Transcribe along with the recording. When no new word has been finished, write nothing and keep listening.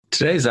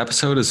Today's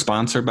episode is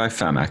sponsored by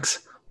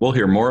Femex. We'll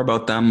hear more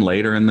about them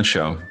later in the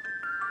show.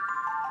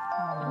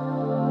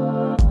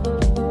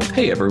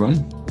 Hey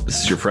everyone,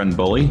 this is your friend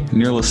Bully,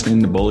 and you're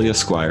listening to Bully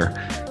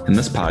Esquire. In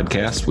this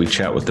podcast, we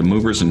chat with the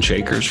movers and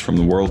shakers from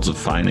the worlds of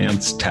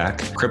finance, tech,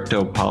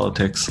 crypto,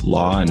 politics,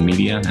 law, and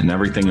media, and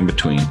everything in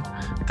between.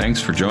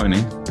 Thanks for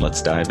joining.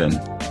 Let's dive in.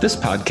 This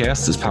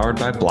podcast is powered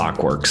by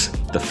Blockworks,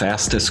 the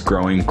fastest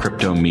growing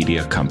crypto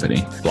media company.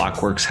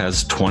 Blockworks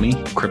has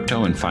 20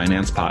 crypto and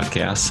finance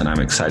podcasts, and I'm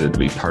excited to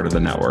be part of the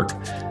network.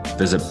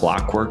 Visit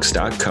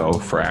blockworks.co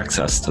for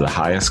access to the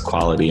highest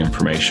quality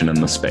information in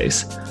the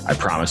space. I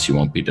promise you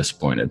won't be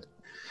disappointed.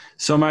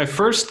 So my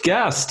first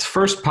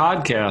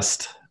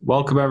podcast.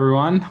 Welcome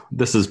everyone.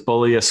 This is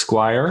Bully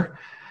Esquire.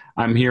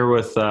 I'm here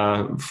with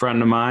a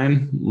friend of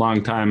mine,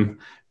 longtime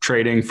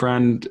trading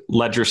friend,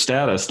 Ledger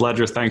Status.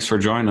 Ledger, thanks for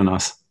joining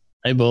us.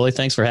 Hey, Bully.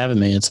 Thanks for having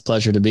me. It's a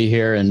pleasure to be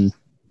here and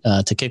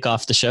to kick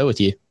off the show with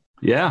you.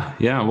 Yeah.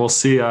 We'll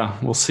see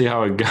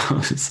how it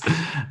goes.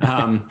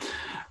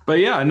 But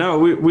yeah, no,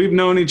 we've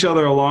known each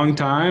other a long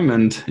time,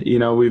 and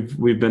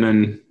we've been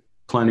in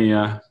plenty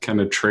of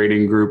kind of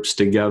trading groups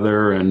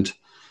together and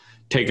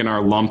taken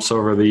our lumps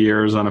over the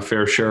years on a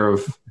fair share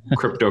of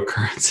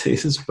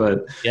cryptocurrencies.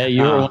 But yeah,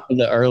 you were one of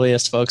the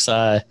earliest folks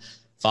I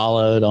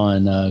followed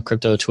on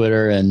crypto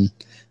Twitter, and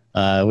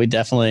we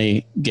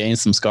definitely gained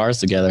some scars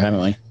together,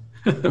 haven't we?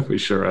 We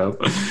sure have.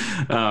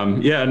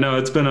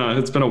 It's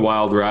been a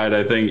wild ride.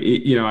 I think,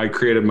 I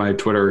created my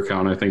Twitter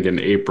account, I think in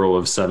April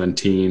of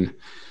 2017.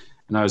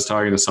 And I was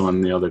talking to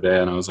someone the other day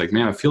and I was like,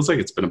 man, it feels like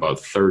it's been about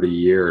 30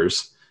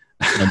 years.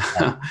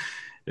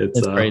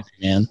 It's crazy,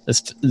 man.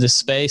 This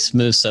space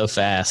moves so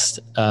fast.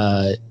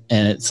 And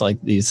it's like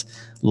these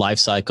life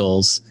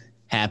cycles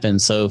happen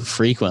so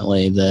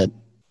frequently that,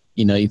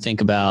 you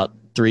think about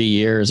 3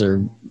 years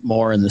or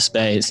more in the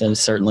space, and it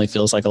certainly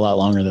feels like a lot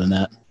longer than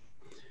that.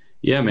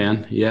 Yeah,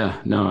 man. Yeah,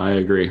 no, I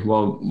agree.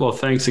 Well,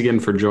 thanks again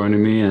for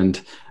joining me.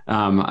 And,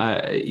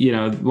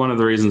 one of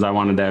the reasons I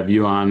wanted to have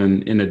you on,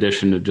 and in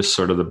addition to just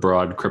sort of the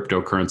broad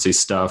cryptocurrency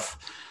stuff,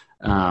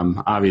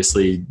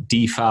 obviously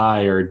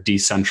DeFi or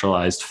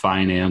decentralized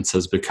finance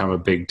has become a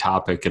big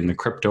topic in the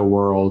crypto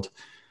world.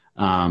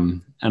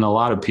 And a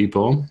lot of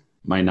people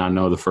might not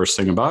know the first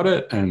thing about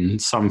it.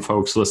 And some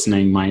folks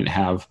listening might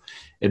have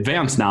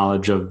advanced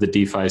knowledge of the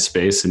DeFi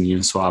space and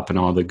Uniswap and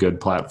all the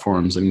good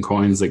platforms and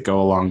coins that go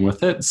along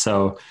with it.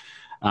 So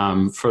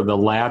for the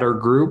latter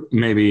group,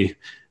 maybe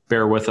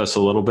bear with us a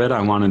little bit.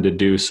 I wanted to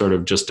do sort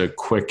of just a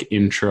quick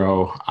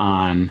intro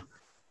on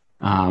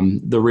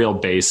the real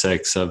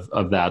basics of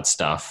that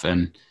stuff.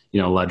 And,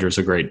 Ledger's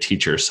a great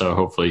teacher, so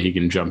hopefully he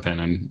can jump in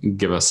and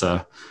give us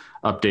a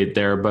update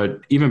there.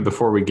 But even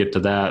before we get to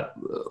that,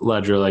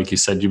 Ledger, like you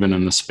said, you've been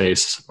in the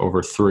space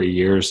over 3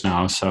 years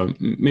now. So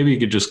maybe you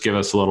could just give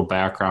us a little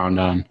background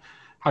on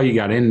how you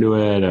got into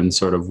it and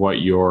sort of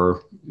what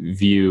your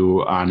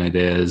view on it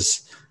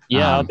is.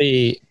 Yeah, I'll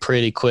be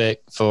pretty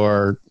quick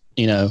for,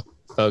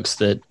 folks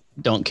that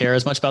don't care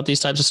as much about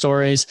these types of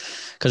stories,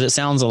 because it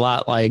sounds a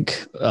lot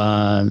like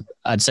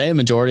I'd say a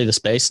majority of the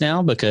space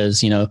now,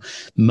 because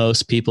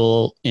most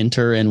people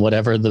enter in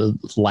whatever the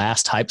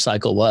last hype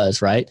cycle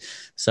was, right?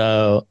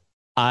 So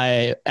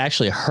I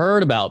actually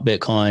heard about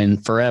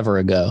Bitcoin forever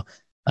ago.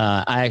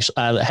 I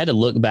had to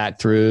look back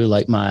through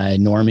like my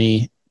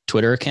normie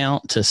Twitter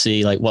account to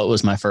see like what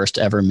was my first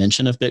ever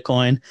mention of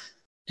Bitcoin,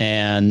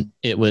 and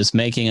it was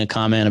making a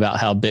comment about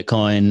how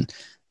Bitcoin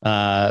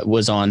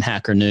was on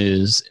Hacker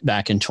News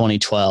back in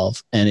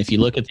 2012. And if you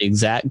look at the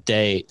exact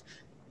date,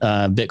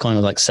 Bitcoin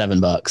was like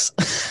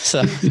 $7.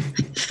 So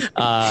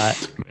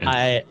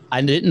I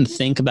didn't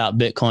think about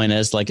Bitcoin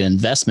as like an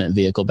investment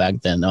vehicle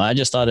back then, though. I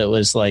just thought it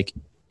was like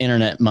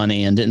internet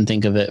money and didn't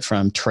think of it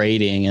from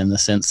trading in the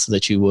sense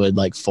that you would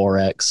like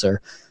Forex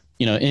or,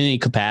 any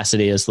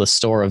capacity as the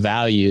store of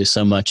value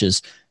so much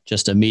as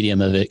just a medium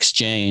of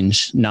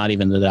exchange, not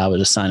even that I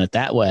would assign it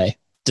that way,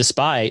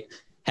 despite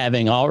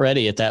having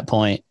already at that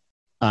point,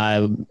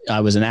 I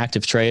was an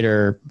active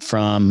trader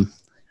from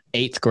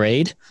 8th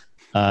grade.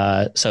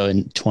 So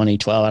in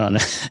 2012, I don't know,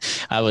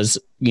 I was,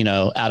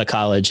 out of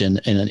college and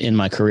in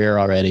my career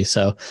already.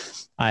 So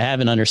I have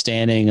an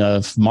understanding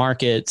of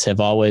markets, have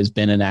always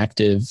been an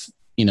active,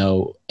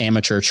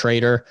 amateur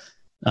trader,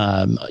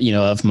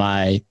 of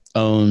my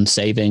own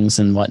savings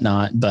and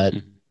whatnot, but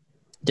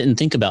didn't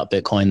think about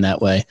Bitcoin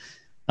that way.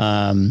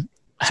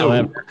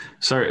 However,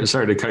 sorry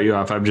to cut you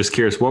off. I'm just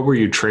curious, what were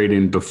you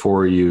trading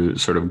before you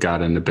sort of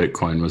got into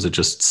Bitcoin? Was it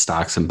just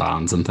stocks and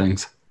bonds and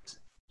things?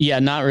 Yeah,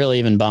 not really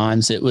even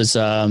bonds. It was,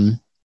 my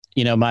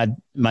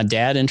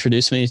dad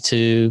introduced me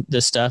to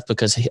this stuff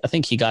because I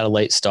think he got a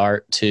late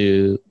start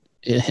to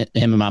him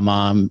and my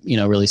mom,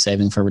 really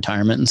saving for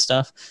retirement and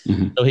stuff.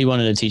 Mm-hmm. So he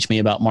wanted to teach me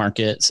about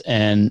markets.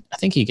 And I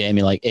think he gave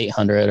me like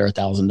 $800 or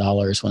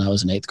 $1,000 when I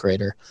was an 8th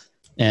grader.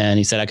 And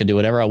he said I could do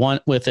whatever I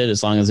want with it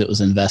as long as it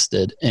was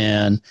invested.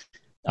 And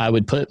I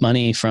would put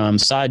money from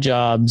side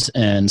jobs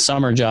and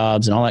summer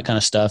jobs and all that kind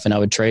of stuff. And I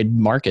would trade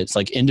markets,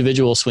 like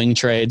individual swing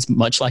trades,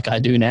 much like I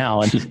do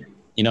now. And,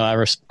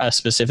 I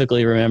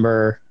specifically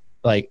remember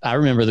like I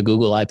remember the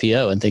Google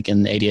IPO and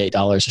thinking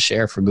 $88 a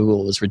share for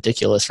Google was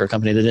ridiculous for a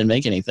company that didn't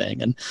make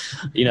anything. And,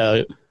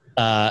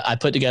 I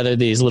put together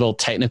these little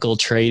technical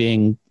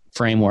trading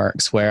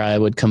frameworks where I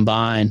would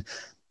combine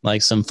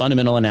like some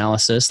fundamental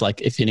analysis.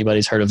 Like if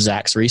anybody's heard of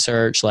Zacks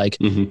Research, like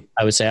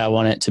I would say I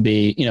want it to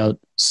be,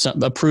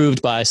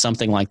 approved by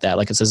something like that.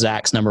 Like it's a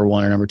Zacks number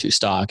 1 or number 2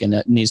 stock, and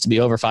it needs to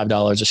be over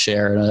 $5 a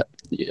share and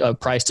a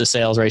price to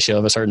sales ratio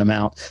of a certain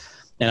amount.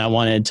 And I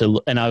wanted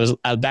to,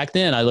 and back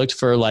then I looked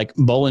for like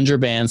Bollinger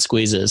Band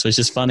squeezes, which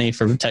is funny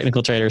for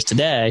technical traders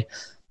today.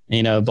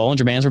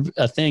 Bollinger Bands were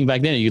a thing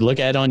back then. You look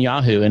at it on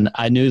Yahoo, and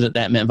I knew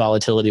that meant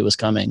volatility was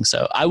coming.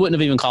 So I wouldn't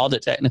have even called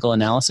it technical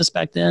analysis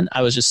back then.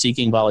 I was just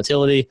seeking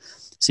volatility,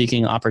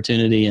 seeking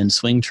opportunity and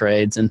swing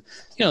trades. And,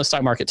 the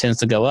stock market tends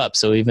to go up.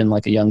 So even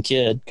like a young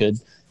kid could,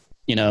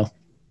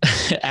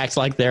 act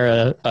like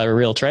they're a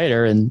real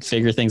trader and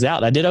figure things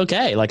out. I did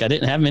okay. Like I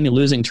didn't have many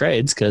losing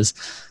trades because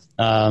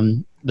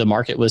the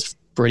market was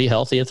pretty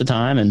healthy at the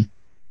time. And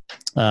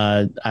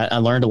I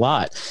learned a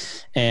lot.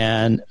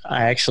 And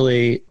I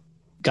actually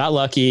got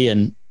lucky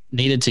and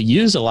needed to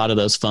use a lot of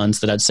those funds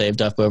that I'd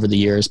saved up over the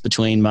years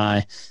between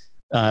my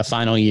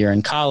final year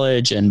in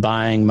college and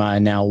buying my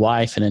now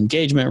wife an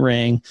engagement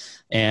ring.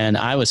 And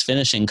I was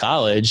finishing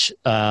college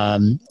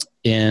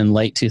in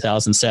late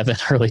 2007,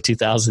 early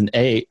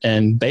 2008,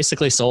 and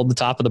basically sold the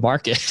top of the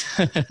market.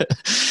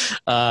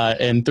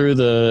 And through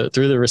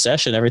the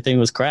recession, everything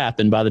was crap.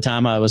 And by the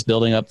time I was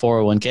building up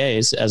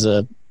 401ks as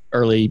a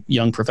early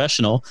young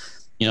professional,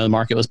 the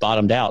market was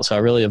bottomed out. So I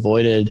really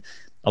avoided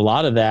a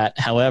lot of that.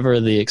 However,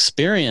 the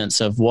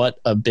experience of what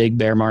a big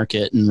bear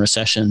market and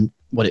recession,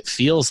 what it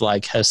feels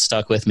like, has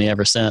stuck with me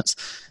ever since.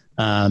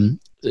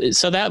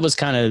 So that was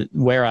kind of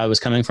where I was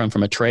coming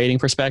from a trading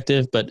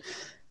perspective. But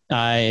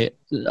I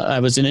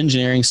was an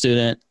engineering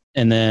student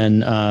and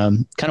then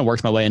kind of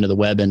worked my way into the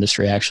web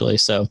industry, actually.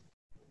 So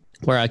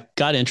where I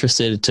got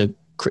interested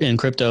in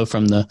crypto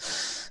from the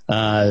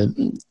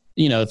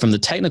from the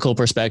technical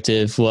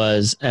perspective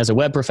was as a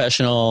web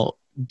professional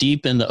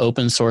deep in the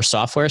open source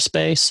software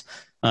space.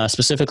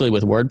 Specifically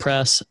with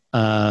WordPress,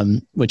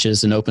 which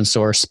is an open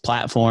source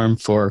platform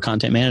for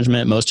content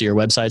management. Most of your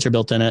websites are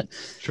built in it.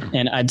 Sure.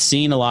 And I'd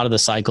seen a lot of the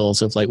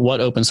cycles of like what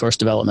open source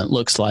development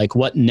looks like,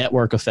 what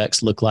network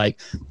effects look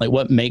like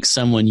what makes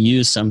someone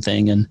use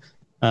something.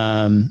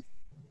 And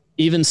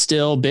even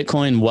still,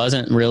 Bitcoin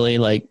wasn't really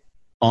like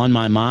on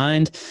my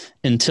mind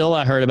until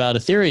I heard about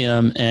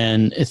Ethereum.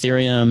 And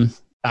Ethereum,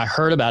 I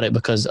heard about it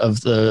because of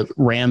the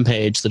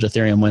rampage that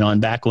Ethereum went on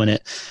back when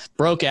it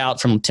broke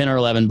out from 10 or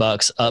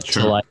 $11 up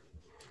to like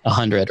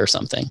 100 or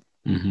something.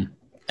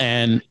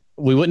 And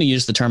we wouldn't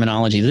use the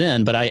terminology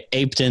then, but I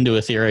aped into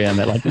Ethereum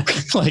at like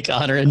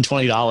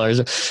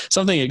 $120,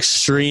 something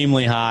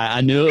extremely high.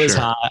 I knew it was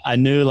high. I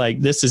knew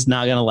like this is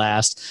not going to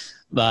last,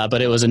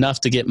 but it was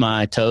enough to get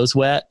my toes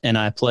wet. And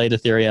I played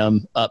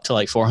Ethereum up to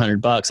like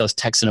 $400. I was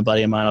texting a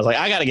buddy of mine. I was like,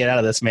 I got to get out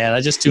of this, man.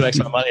 I just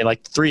 2x my money in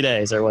like 3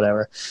 days or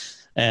whatever.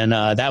 And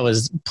that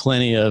was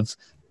plenty of,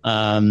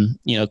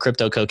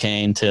 crypto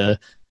cocaine to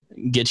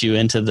get you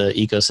into the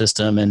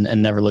ecosystem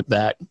and never look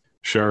back.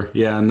 Sure.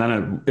 Yeah. And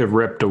then it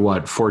ripped to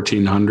what,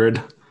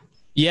 1400?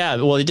 Yeah.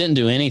 Well, it didn't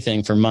do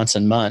anything for months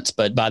and months,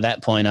 but by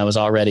that point I was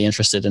already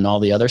interested in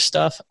all the other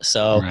stuff.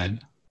 So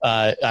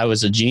I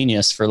was a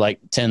genius for like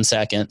 10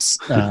 seconds,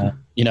 early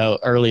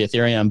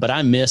Ethereum, but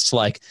I missed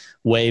like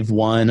wave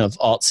 1 of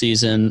alt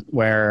season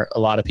where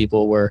a lot of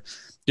people were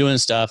doing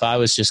stuff. I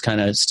was just kind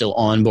of still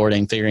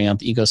onboarding, figuring out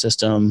the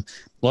ecosystem,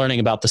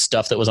 learning about the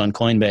stuff that was on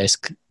Coinbase,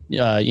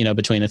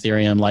 between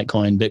Ethereum,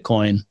 Litecoin,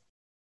 Bitcoin,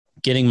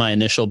 getting my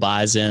initial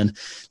buys in.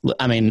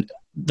 I mean,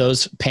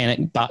 those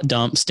panic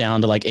dumps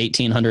down to like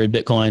 1,800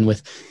 Bitcoin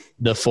with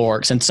the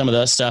forks and some of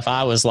that stuff,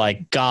 I was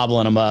like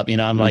gobbling them up.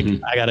 I'm like,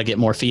 I got to get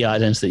more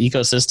fiat into the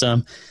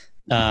ecosystem.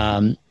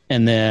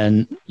 And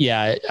then,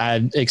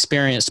 I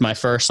experienced my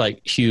first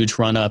like huge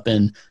run up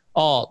in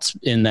alt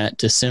in that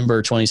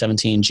December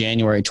 2017,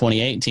 January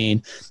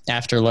 2018,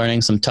 after learning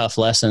some tough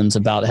lessons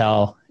about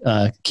how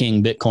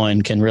King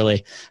Bitcoin can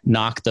really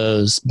knock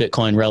those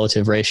Bitcoin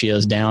relative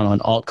ratios down on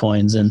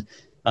altcoins.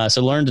 And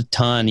so learned a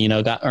ton,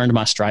 earned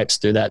my stripes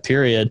through that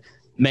period,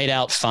 made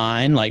out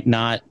fine, like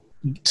not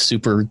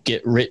super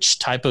get rich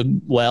type of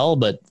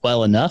but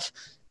well enough.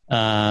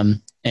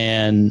 And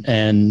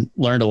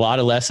learned a lot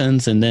of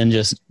lessons, and then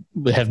just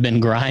have been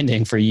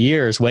grinding for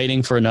years,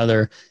 waiting for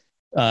another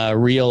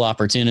real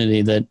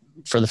opportunity that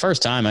for the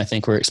first time, I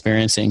think we're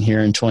experiencing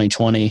here in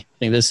 2020. I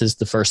think this is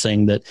the first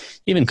thing that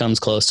even comes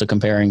close to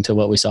comparing to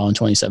what we saw in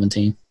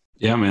 2017.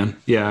 Yeah, man.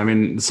 Yeah. I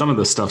mean, some of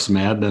the stuff's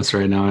madness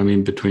right now. I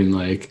mean, between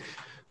like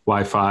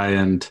Wi-Fi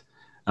and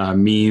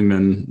meme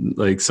and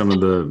like some of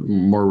the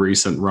more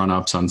recent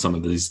run-ups on some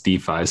of these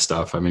DeFi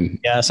stuff. I mean,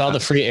 yeah, I saw the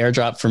free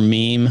airdrop for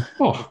meme.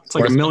 Oh, it's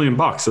like $1 million,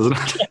 isn't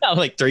it? Yeah,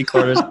 like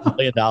 $750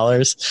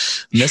 million.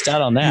 Missed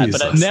out on that, Jesus.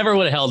 But I never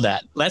would have held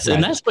that.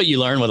 And that's what you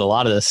learn with a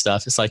lot of this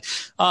stuff. It's like,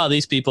 oh,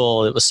 these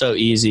people, it was so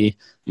easy.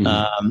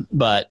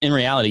 But in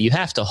reality, you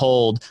have to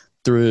hold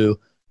through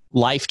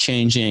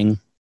life-changing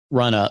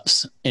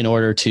run-ups in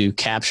order to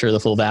capture the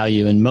full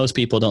value. And most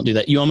people don't do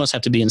that. You almost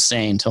have to be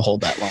insane to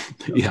hold that long.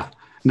 Yeah.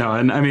 No,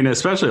 and I mean,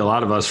 especially a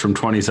lot of us from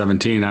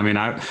 2017. I mean,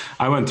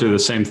 I went through the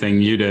same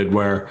thing you did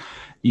where,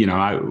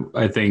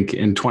 I think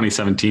in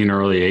 2017,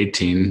 early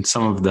 18,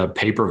 some of the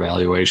paper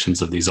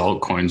valuations of these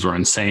altcoins were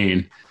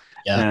insane.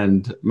 Yeah.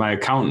 And my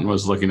accountant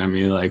was looking at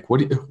me like,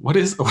 what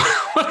is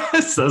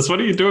this? What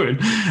are you doing?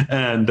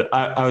 And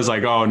I was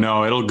like, oh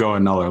no, it'll go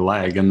another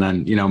leg. And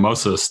then,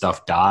 most of the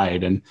stuff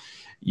died, and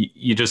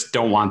you just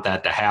don't want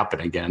that to happen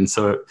again.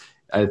 So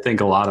I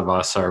think a lot of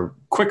us are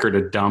quicker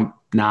to dump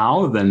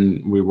now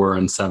than we were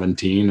in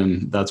 17.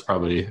 And that's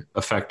probably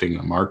affecting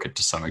the market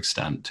to some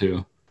extent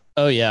too.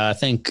 Oh yeah. I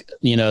think,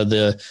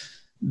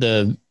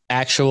 the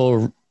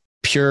actual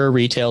pure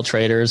retail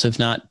traders have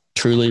not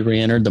truly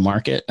re-entered the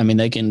market. I mean,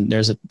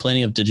 there's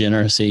plenty of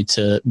degeneracy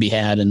to be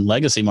had in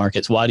legacy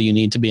markets. Why do you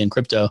need to be in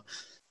crypto?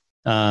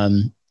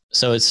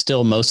 So it's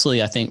still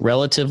mostly, I think,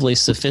 relatively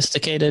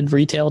sophisticated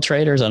retail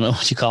traders. I don't know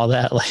what you call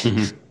that. Like,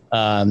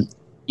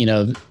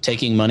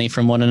 taking money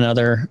from one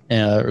another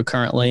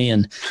currently.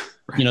 And,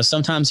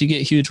 sometimes you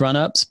get huge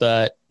run-ups,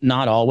 but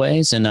not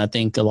always. And I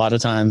think a lot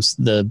of times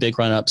the big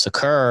run-ups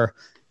occur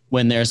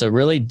when there's a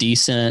really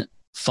decent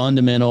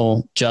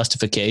fundamental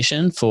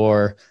justification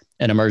for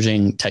an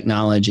emerging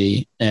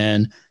technology.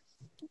 And,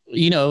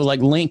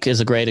 like Link is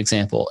a great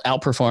example,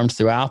 outperformed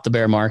throughout the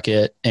bear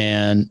market.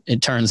 And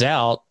it turns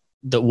out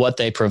that what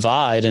they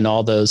provide and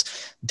all those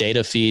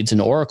data feeds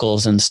and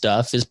oracles and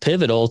stuff is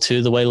pivotal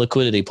to the way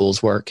liquidity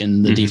pools work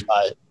in the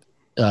DeFi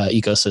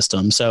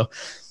ecosystem. So,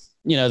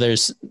 you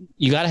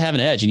got to have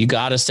an edge and you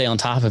got to stay on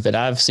top of it.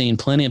 I've seen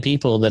plenty of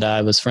people that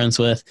I was friends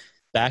with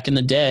back in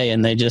the day,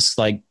 and they just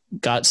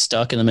got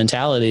stuck in the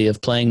mentality of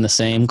playing the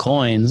same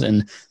coins,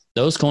 and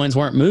those coins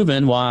weren't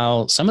moving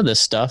while some of this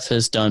stuff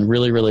has done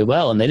really, really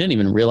well, and they didn't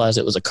even realize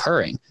it was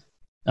occurring.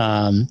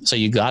 So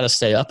you got to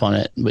stay up on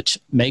it, which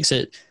makes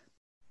it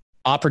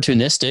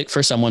opportunistic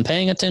for someone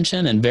paying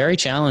attention and very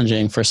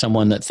challenging for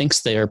someone that thinks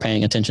they are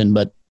paying attention,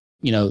 but,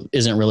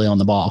 isn't really on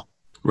the ball.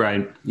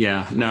 Right.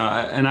 Yeah. No,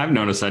 and I've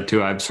noticed that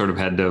too. I've sort of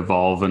had to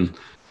evolve and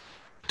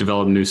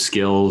develop new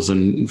skills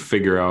and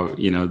figure out,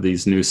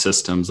 these new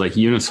systems. Like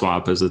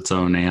Uniswap is its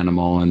own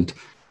animal, and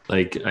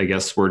I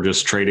guess we're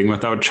just trading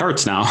without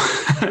charts now.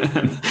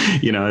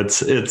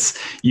 It's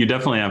you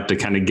definitely have to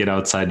kind of get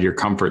outside your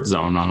comfort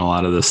zone on a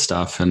lot of this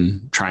stuff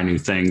and try new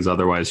things.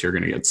 Otherwise you're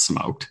going to get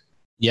smoked.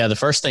 Yeah. The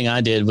first thing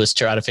I did was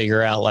try to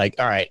figure out all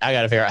right, I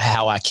got to figure out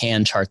how I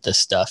can chart this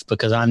stuff,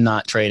 because I'm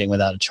not trading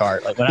without a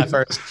chart. Like when I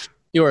first,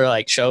 you were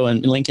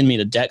linking me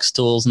to DEX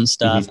tools and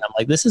stuff. And I'm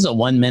like, this is a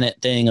 1 minute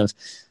thing of,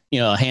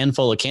 a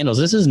handful of candles.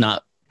 This is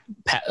not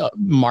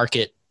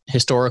market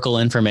historical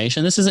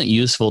information. This isn't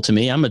useful to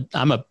me. I'm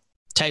a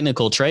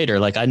technical trader.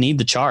 Like I need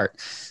the chart.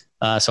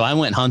 So I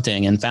went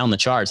hunting and found the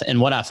charts.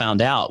 And what I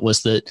found out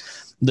was that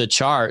the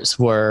charts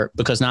were,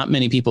 because not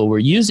many people were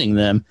using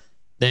them,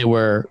 they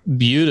were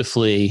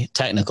beautifully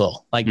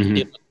technical. Like,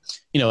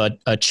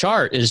 a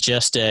chart is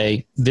just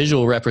a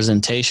visual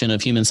representation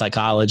of human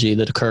psychology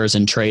that occurs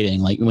in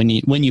trading. Like when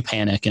you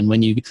panic and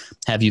when you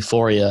have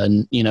euphoria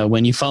and,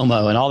 when you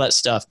FOMO and all that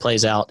stuff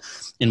plays out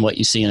in what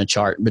you see in a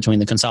chart between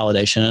the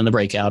consolidation and the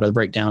breakout or the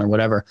breakdown or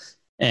whatever.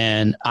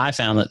 And I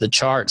found that the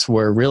charts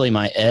were really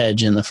my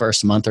edge in the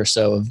first month or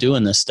so of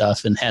doing this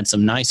stuff, and had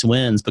some nice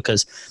wins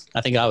because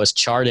I think I was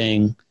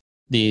charting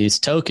these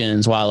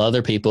tokens while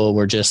other people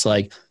were just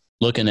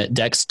looking at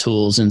DEX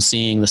tools and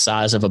seeing the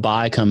size of a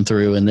buy come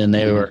through, and then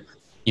they were,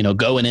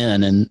 going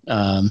in. And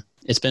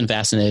it's been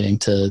fascinating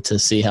to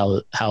see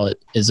how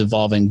it is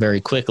evolving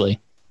very quickly.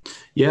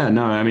 Yeah,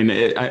 no, I mean,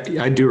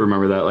 I do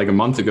remember that a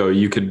month ago,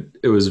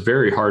 it was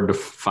very hard to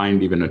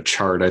find even a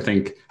chart. I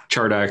think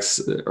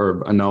ChartX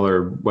or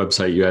another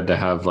website, you had to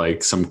have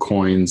some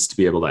coins to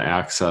be able to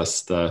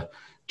access the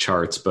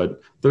charts,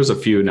 but there's a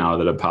few now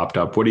that have popped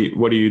up. What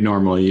do you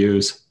normally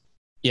use?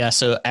 Yeah.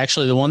 So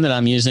actually the one that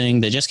I'm using,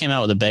 they just came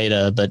out with a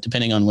beta, but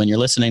depending on when you're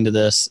listening to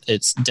this,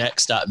 it's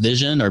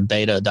dex.vision or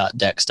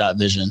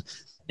beta.dex.vision.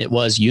 It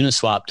was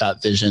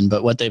uniswap.vision,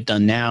 but what they've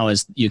done now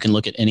is you can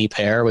look at any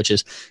pair, which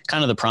is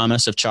kind of the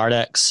promise of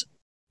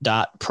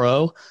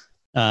ChartX.pro.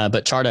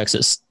 But ChartX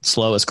is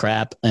slow as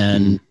crap.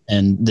 And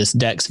this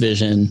Dex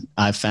Vision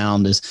I've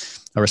found is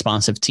a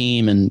responsive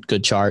team and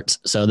good charts.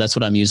 So that's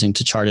what I'm using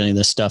to chart any of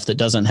this stuff that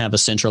doesn't have a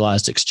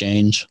centralized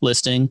exchange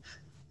listing.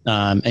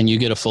 And you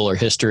get a fuller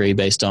history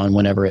based on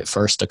whenever it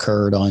first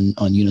occurred on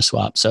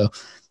Uniswap. So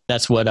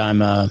that's what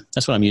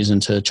I'm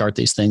using to chart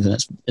these things,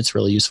 and it's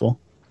really useful.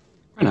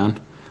 Right on.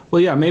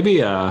 Well, yeah,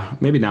 maybe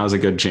now is a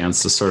good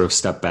chance to sort of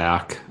step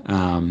back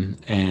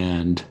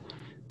and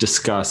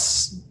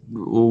discuss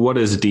what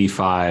is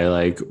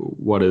DeFi,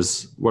 what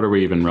are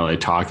we even really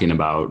talking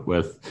about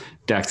with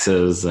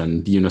DEXs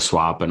and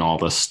Uniswap and all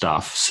this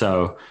stuff.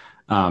 So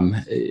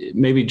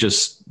maybe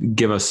just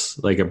give us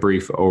a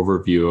brief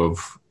overview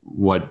of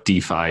what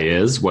DeFi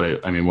is, what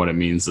it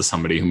means to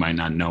somebody who might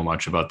not know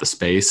much about the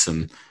space,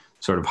 and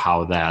sort of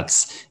how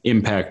that's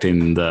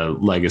impacting the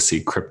legacy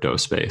crypto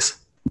space.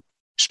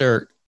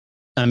 Sure.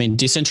 I mean,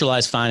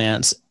 decentralized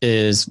finance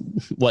is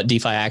what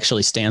DeFi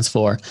actually stands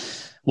for.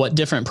 What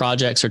different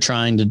projects are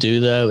trying to do,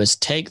 though, is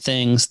take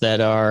things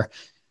that are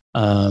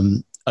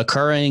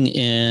occurring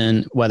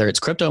in whether it's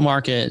crypto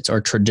markets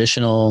or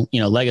traditional,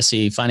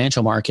 legacy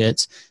financial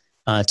markets,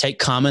 take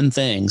common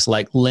things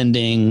like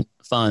lending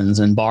funds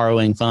and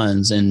borrowing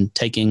funds and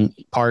taking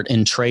part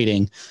in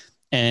trading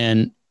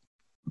and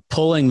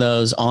pulling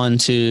those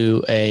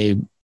onto a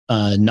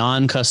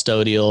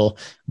non-custodial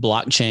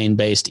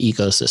blockchain-based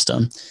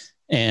ecosystem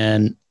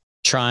and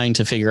trying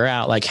to figure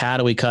out, like, how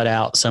do we cut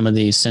out some of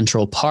these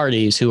central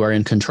parties who are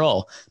in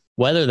control,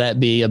 whether that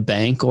be a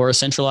bank or a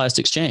centralized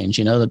exchange.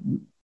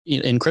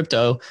 In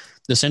crypto,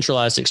 the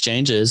centralized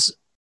exchanges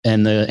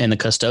and the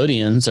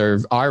custodians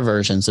are our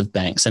versions of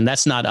banks, and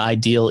that's not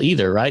ideal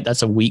either, right?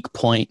 That's a weak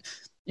point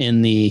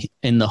in the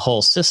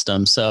whole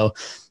system. So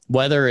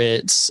whether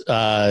it's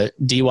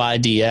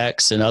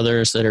DYDX and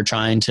others that are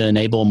trying to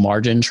enable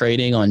margin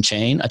trading on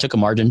chain, I took a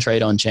margin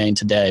trade on chain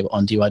today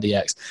on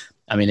DYDX.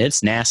 I mean,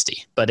 it's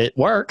nasty, but it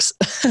works,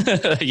 and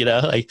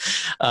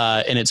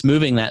it's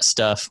moving that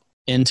stuff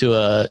into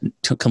a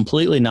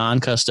completely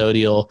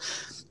non-custodial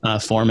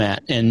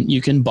format, and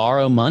you can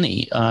borrow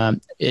money.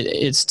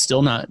 It's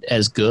still not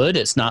as good.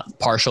 It's not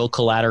partial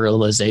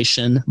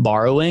collateralization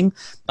borrowing.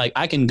 Like,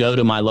 I can go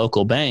to my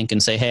local bank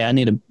and say, hey, I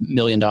need $1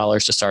 million to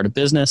start a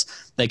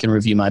business. They can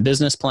review my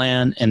business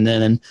plan, and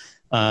then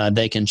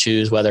they can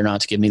choose whether or not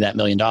to give me that $1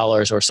 million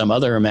or some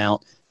other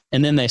amount.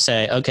 And then they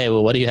say, okay,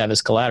 well, what do you have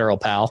as collateral,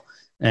 pal?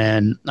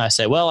 And I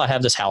say, well, I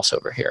have this house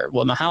over here.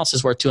 Well, my house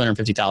is worth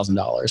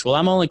 $250,000. Well,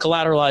 I'm only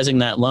collateralizing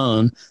that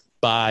loan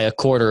by a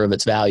quarter of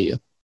its value.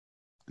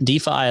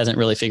 DeFi hasn't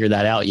really figured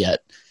that out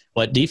yet.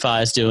 What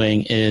DeFi is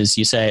doing is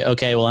you say,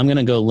 okay, well, I'm going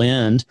to go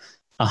lend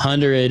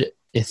 100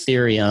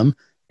 Ethereum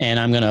and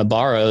I'm going to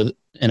borrow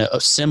in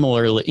a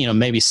similar,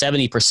 maybe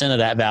 70% of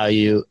that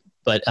value,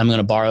 but I'm going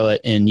to borrow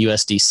it in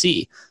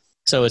USDC.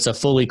 So it's a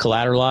fully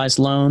collateralized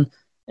loan,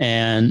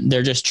 and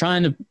they're just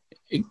trying to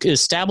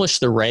establish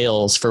the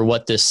rails for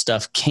what this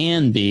stuff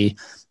can be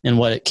and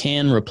what it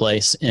can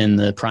replace in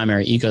the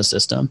primary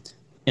ecosystem.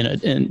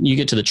 And you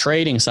get to the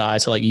trading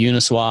side, so like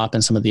Uniswap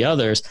and some of the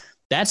others,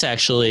 that's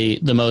actually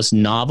the most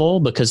novel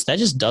because that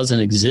just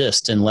doesn't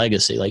exist in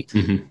legacy. Like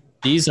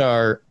these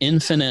are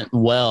infinite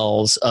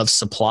wells of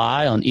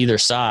supply on either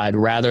side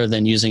rather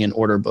than using an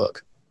order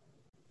book.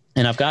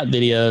 And I've got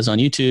videos on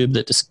YouTube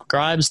that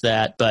describes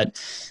that, but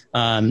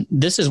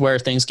this is where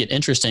things get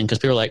interesting because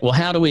people are like, well,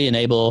 how do we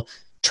enable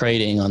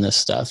trading on this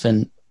stuff?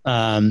 And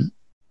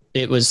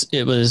it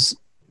was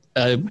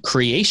a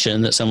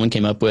creation that someone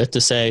came up with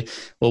to say,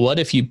 well, what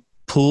if you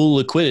pool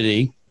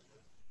liquidity,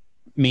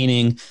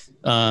 meaning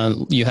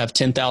you have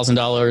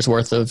 $10,000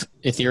 worth of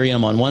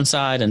Ethereum on one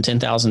side and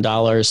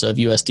 $10,000 of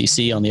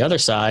USDC on the other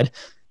side.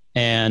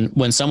 And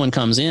when someone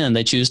comes in,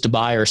 they choose to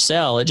buy or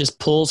sell, it just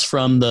pulls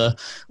from the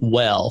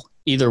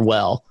either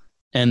well.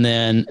 And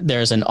then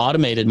there's an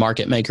automated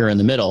market maker in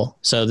the middle.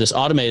 So this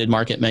automated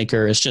market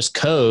maker is just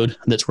code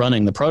that's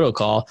running the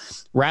protocol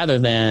rather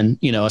than,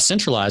 a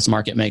centralized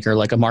market maker,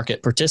 like a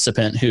market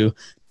participant who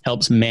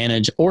helps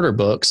manage order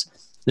books.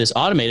 This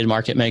automated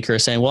market maker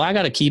is saying, well, I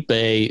got to keep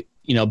a,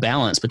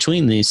 balance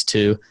between these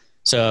two.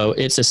 So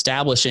it's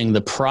establishing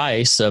the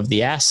price of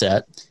the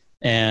asset,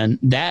 and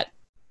that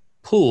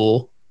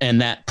pool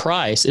and that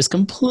price is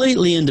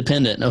completely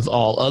independent of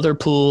all other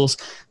pools,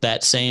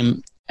 that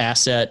same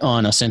asset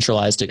on a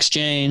centralized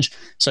exchange.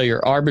 So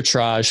your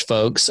arbitrage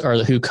folks are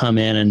who come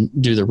in and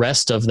do the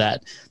rest of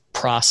that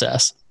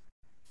process.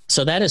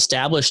 So that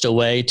established a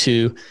way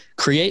to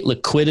create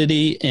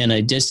liquidity in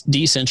a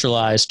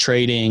decentralized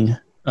trading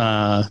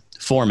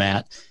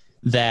format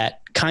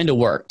that kind of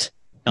worked.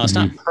 Now, it's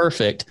not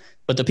perfect,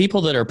 but the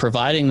people that are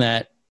providing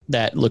that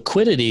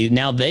liquidity,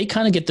 now they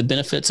kind of get the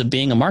benefits of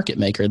being a market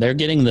maker. They're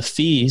getting the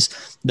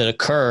fees that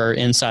occur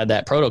inside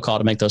that protocol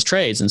to make those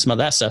trades and some of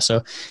that stuff.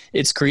 So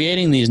it's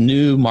creating these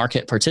new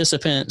market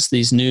participants,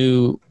 these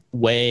new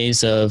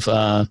ways of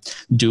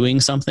doing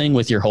something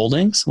with your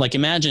holdings. Like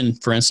imagine,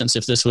 for instance,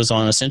 if this was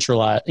on a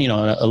centralized,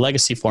 a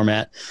legacy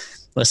format.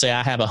 Let's say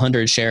I have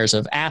 100 shares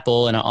of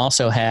Apple and I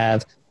also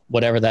have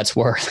whatever that's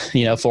worth,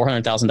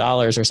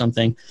 $400,000 or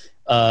something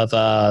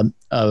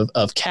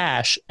of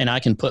cash, and I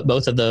can put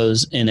both of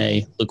those in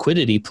a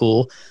liquidity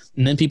pool,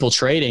 and then people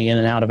trading in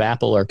and out of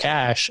Apple or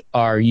cash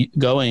are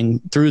going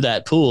through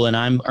that pool, and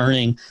I'm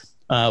earning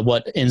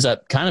what ends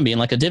up kind of being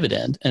like a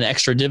dividend, an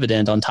extra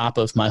dividend on top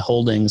of my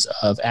holdings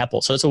of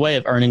Apple. So it's a way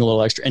of earning a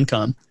little extra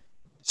income.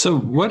 So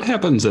what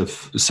happens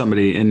if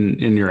somebody,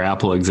 in your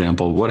Apple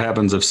example, what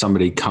happens if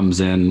somebody comes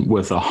in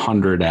with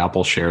 100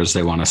 Apple shares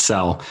they want to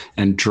sell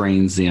and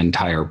drains the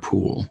entire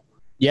pool?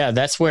 Yeah,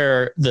 that's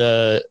where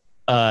the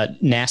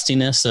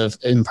nastiness of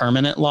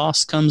impermanent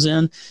loss comes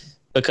in,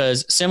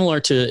 because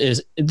similar to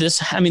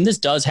this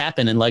does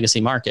happen in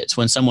legacy markets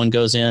when someone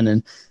goes in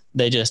and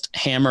they just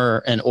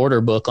hammer an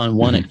order book on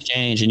one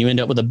exchange and you end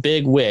up with a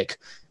big wick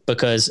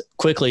because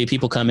quickly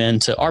people come in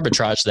to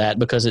arbitrage that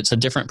because it's a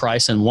different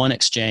price in one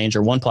exchange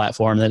or one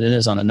platform than it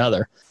is on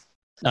another.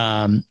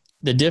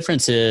 The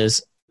difference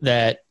is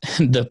that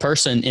the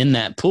person in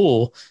that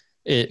pool,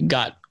 it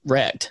got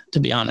wrecked, to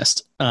be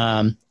honest.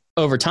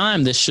 Over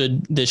time, this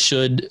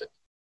should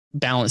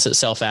balance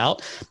itself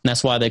out. And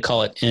that's why they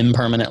call it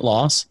impermanent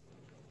loss.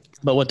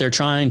 But what they're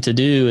trying to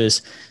do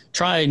is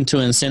trying to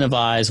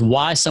incentivize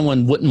why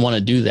someone wouldn't want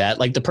to do that.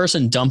 Like the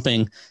person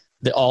dumping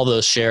all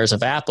those shares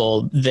of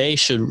Apple,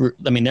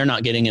 they're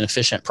not getting an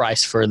efficient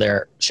price for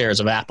their shares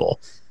of Apple.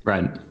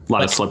 Right. A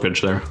lot of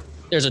slippage there.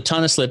 There's a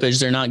ton of slippage.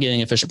 They're not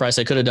getting efficient price.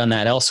 They could have done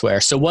that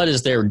elsewhere. So why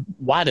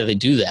do they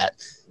do that?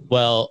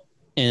 Well,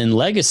 in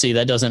legacy,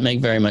 that doesn't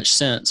make very much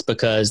sense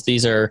because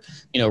these are,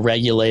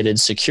 regulated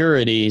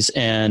securities,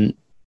 and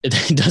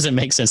it doesn't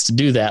make sense to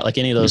do that. Like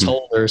any of those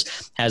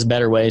holders has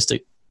better ways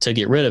to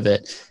get rid of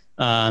it.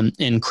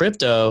 In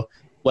crypto,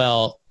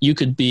 well, you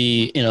could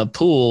be in a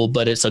pool,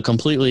 but it's a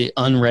completely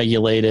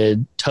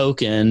unregulated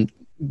token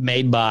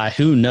made by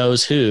who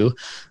knows who,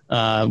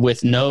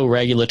 with no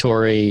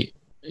regulatory,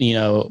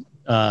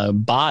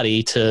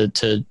 body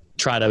to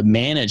try to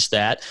manage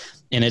that.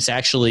 And it's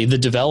actually the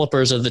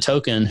developers of the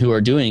token who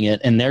are doing it,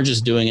 and they're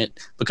just doing it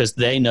because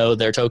they know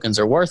their tokens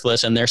are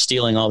worthless, and they're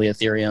stealing all the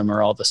Ethereum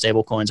or all the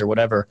stable coins or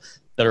whatever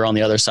that are on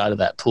the other side of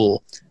that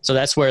pool. So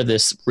that's where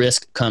this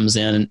risk comes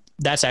in. And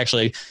that's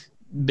actually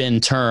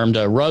been termed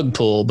a rug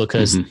pull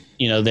because,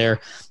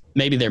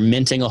 maybe they're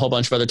minting a whole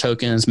bunch of other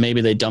tokens. Maybe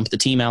they dump the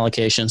team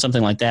allocation,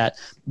 something like that.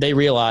 They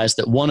realize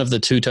that one of the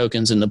two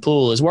tokens in the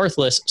pool is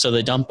worthless. So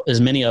they dump as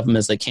many of them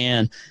as they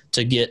can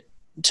to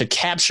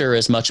capture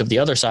as much of the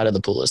other side of the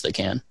pool as they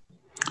can.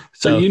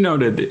 So you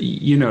noted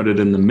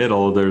in the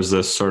middle, there's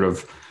this sort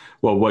of,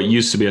 what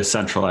used to be a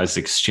centralized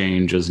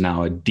exchange is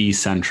now a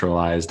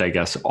decentralized, I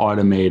guess,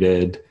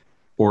 automated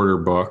order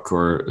book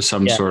or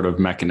some sort of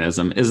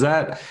mechanism. Is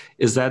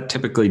that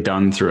typically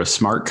done through a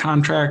smart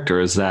contract,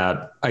 or is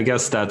that, I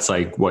guess that's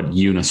like what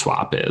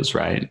Uniswap is,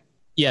 right?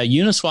 Yeah.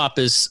 Uniswap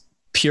is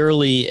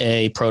purely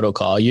a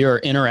protocol. You're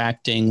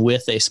interacting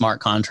with a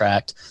smart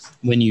contract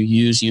when you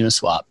use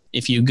Uniswap.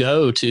 If you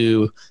go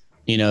to,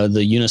 the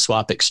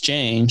Uniswap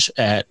exchange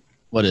at,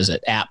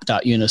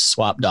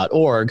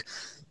 app.uniswap.org,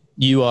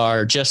 you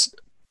are just,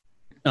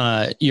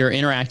 you're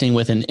interacting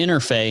with an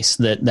interface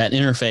that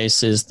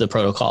interface is the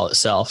protocol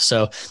itself.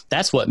 So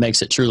that's what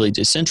makes it truly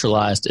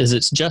decentralized is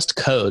it's just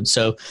code.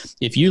 So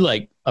if you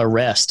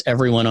arrest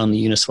everyone on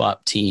the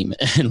Uniswap team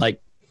and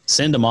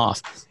send them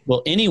off,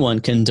 well,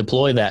 anyone can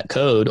deploy that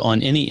code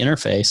on any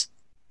interface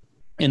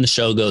and the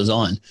show goes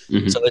on.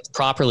 Mm-hmm. So it's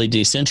properly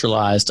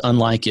decentralized,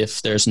 unlike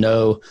if there's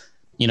no,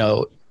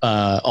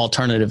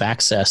 alternative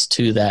access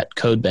to that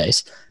code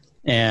base.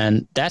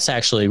 And that's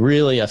actually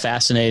really a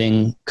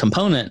fascinating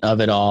component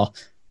of it all.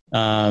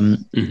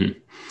 And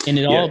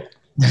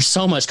there's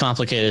so much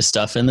complicated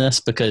stuff in this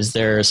because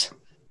there's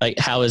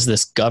how is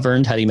this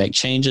governed? How do you make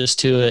changes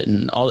to it?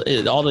 And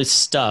all this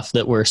stuff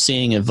that we're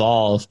seeing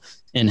evolve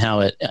in how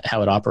it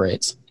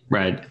operates.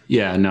 Right.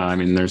 Yeah. No, I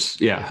mean, there's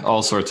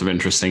all sorts of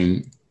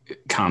interesting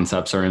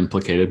concepts are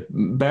implicated.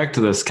 Back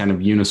to this kind of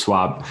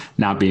Uniswap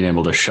not being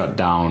able to shut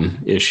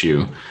down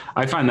issue.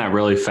 I find that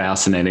really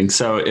fascinating.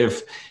 So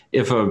if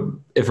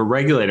a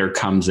regulator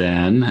comes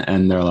in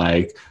and they're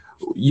like,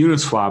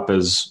 Uniswap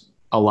is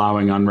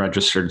allowing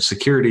unregistered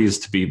securities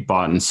to be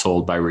bought and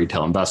sold by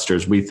retail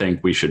investors, we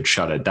think we should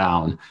shut it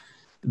down.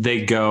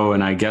 They go,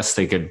 and I guess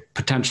they could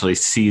potentially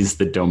seize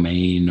the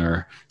domain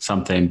or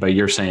something, but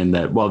you're saying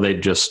that, they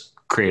just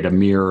create a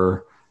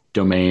mirror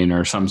domain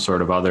or some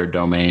sort of other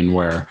domain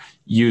where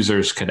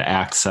users could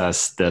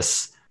access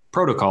this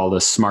protocol,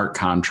 this smart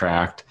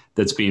contract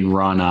that's being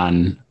run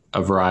on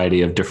a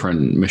variety of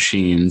different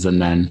machines, and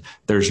then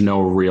there's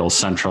no real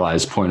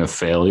centralized point of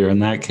failure in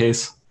that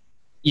case?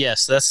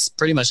 Yes, that's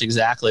pretty much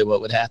exactly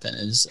what would happen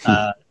is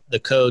the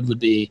code would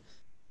be,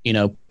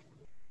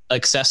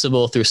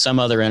 accessible through some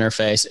other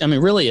interface. I mean,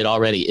 really it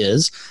already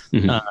is.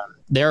 Mm-hmm.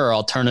 There are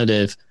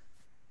alternative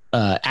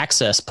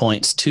access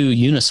points to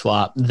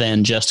Uniswap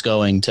than just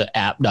going to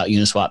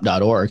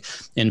app.uniswap.org.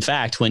 In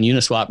fact, when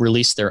Uniswap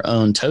released their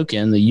own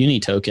token, the Uni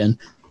token,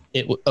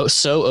 it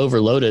so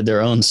overloaded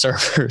their own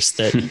servers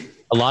that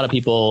a lot of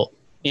people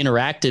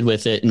interacted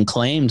with it and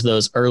claimed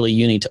those early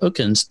Uni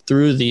tokens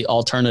through the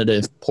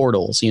alternative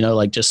portals,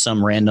 just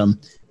some random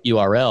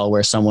URL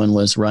where someone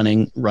was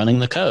running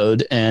the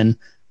code, and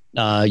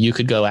you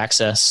could go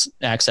access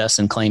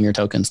and claim your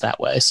tokens that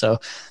way. So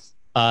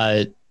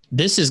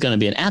this is going to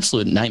be an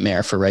absolute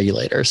nightmare for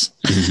regulators.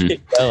 Mm-hmm.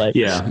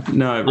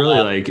 It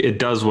really it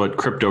does what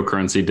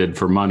cryptocurrency did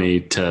for money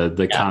to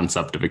the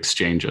concept of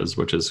exchanges,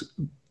 which is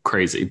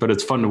crazy, but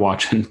it's fun to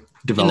watch and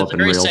develop in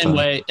real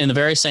time. In the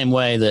very same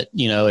way that,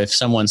 if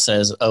someone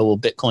says, oh, well,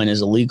 Bitcoin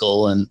is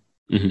illegal and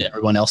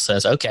everyone else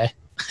says, okay,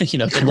 good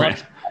luck.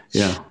 Right.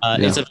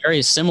 It's a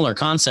very similar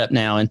concept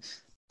now. And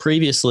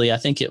previously, I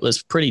think it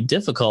was pretty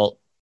difficult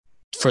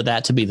for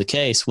that to be the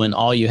case when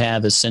all you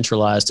have is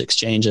centralized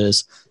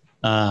exchanges.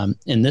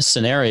 In this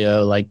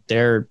scenario,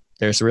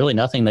 there's really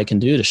nothing they can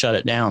do to shut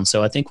it down.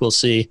 So I think we'll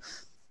see,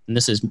 and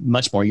this is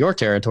much more your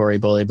territory,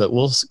 Bully, but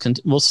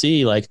we'll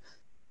see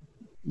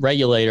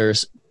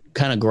regulators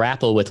kind of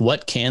grapple with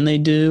what can they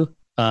do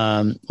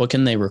what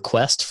can they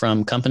request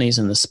from companies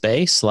in the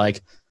space?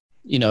 Like,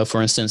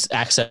 for instance,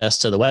 access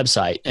to the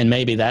website. And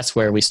maybe that's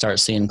where we start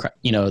seeing,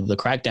 the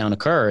crackdown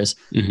occurs.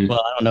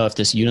 Well, I don't know if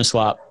this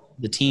Uniswap,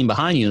 the team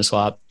behind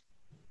Uniswap,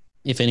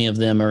 if any of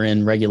them are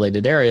in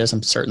regulated areas.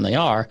 I'm certain they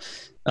are.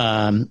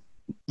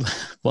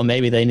 Well,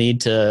 maybe they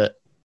need to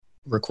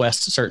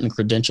request certain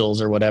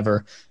credentials or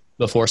whatever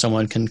before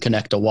someone can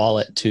connect a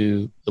wallet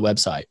to the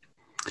website.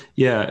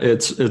 Yeah,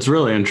 it's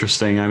really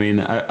interesting. I mean,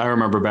 I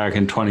remember back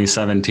in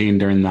 2017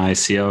 during the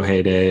ICO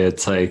heyday,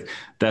 it's like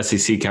the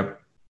SEC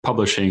kept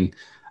publishing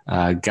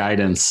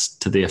guidance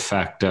to the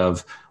effect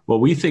of, well,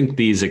 we think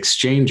these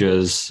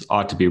exchanges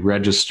ought to be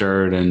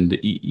registered, and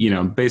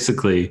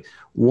basically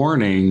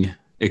warning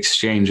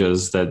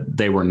exchanges that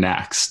they were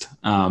next.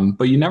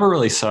 But you never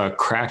really saw a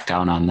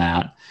crackdown on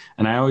that.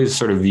 And I always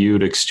sort of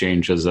viewed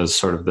exchanges as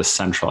sort of the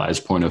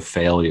centralized point of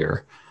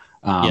failure.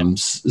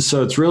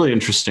 So it's really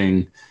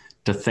interesting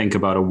to think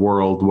about a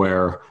world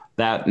where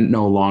that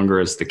no longer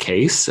is the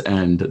case,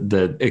 and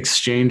the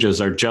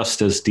exchanges are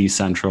just as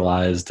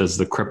decentralized as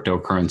the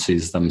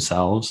cryptocurrencies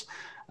themselves.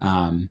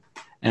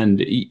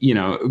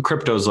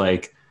 Crypto's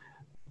like,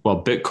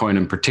 well, Bitcoin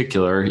in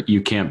particular,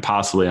 you can't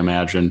possibly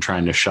imagine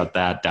trying to shut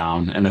that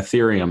down. And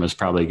Ethereum is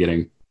probably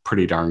getting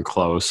pretty darn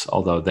close,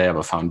 although they have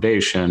a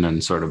foundation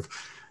and sort of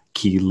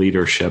key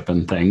leadership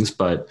and things.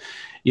 But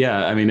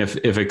yeah, I mean,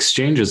 if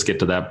exchanges get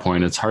to that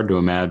point, it's hard to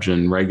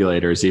imagine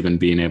regulators even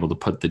being able to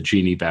put the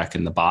genie back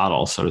in the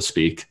bottle, so to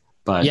speak.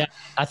 But yeah,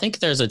 I think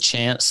there's a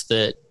chance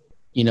that,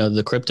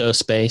 the crypto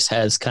space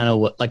has kind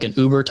of like an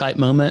Uber type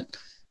moment,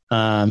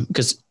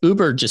 because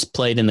Uber just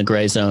played in the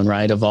gray zone,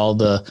 right, of all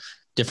the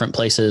different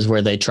places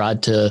where they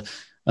tried to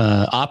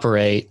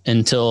operate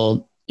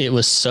until it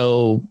was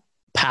so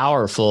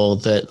powerful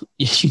that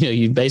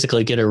you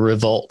basically get a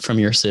revolt from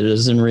your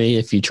citizenry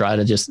if you try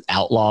to just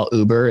outlaw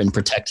Uber and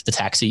protect the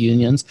taxi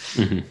unions.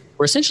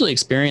 We're essentially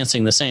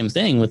experiencing the same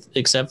thing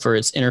except for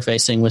it's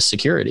interfacing with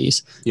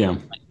securities. Yeah.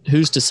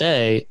 Who's to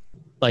say,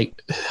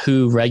 like,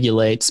 who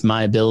regulates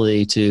my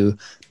ability to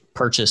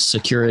purchase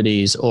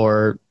securities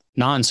or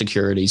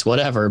non-securities,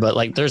 whatever? But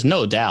like, there's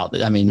no doubt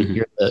that, I mean,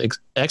 you're the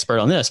expert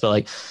on this, but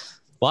like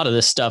a lot of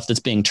this stuff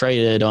that's being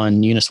traded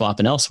on Uniswap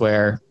and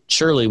elsewhere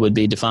surely would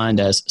be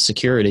defined as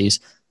securities.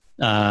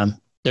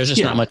 There's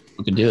just not much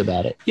you can do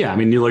about it. Yeah. I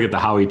mean, you look at the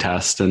Howey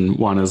test, and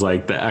one is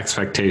like the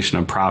expectation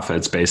of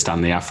profits based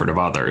on the effort of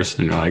others.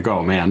 And you're like,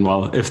 oh man,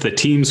 well, if the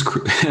team's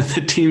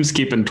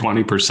keeping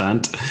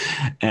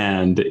 20%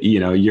 and,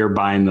 you're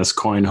buying this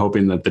coin,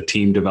 hoping that the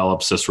team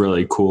develops this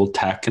really cool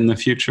tech in the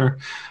future,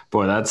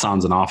 boy, that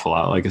sounds an awful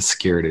lot like a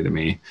security to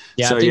me.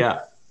 Yeah. So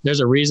there's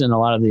a reason a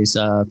lot of these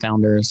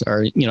founders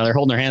are, they're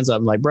holding their hands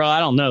up like, bro, I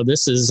don't know.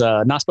 This is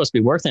not supposed to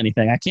be worth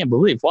anything. I can't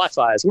believe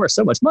Wi-Fi is worth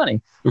so much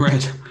money.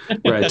 Right.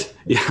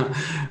 Yeah.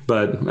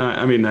 But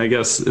I mean, I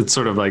guess it's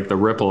sort of like the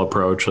Ripple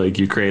approach. Like,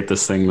 you create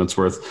this thing that's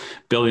worth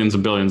billions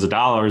and billions of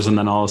dollars, and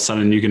then all of a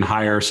sudden you can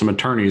hire some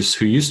attorneys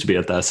who used to be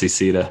at the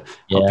SEC to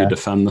help you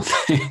defend the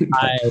thing.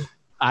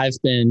 I've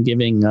been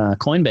giving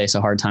Coinbase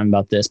a hard time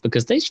about this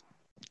because they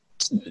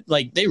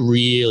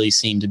really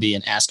seem to be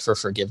in ask for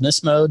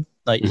forgiveness mode.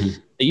 Like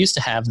they used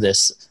to have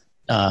this,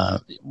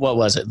 what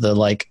was it? The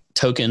like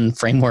token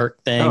framework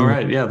thing. Oh,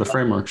 right. Yeah. The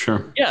framework.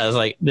 Sure. Yeah. It's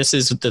like, this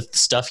is the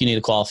stuff you need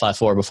to qualify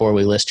for before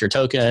we list your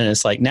token. And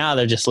it's like, now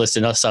they're just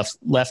listing us stuff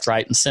left,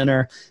 right, and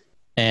center.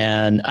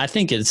 And I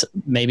think it's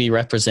maybe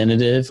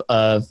representative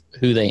of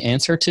who they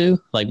answer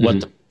to, like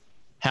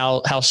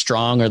how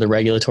strong are the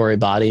regulatory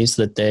bodies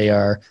that they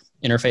are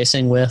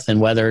interfacing with,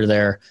 and whether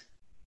their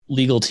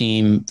legal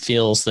team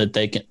feels that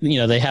they can,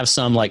 they have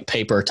some like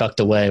paper tucked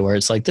away where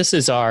it's like, this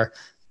is our,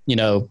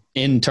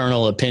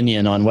 internal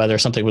opinion on whether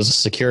something was a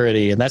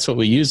security. And that's what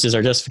we used as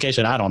our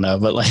justification. I don't know,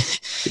 but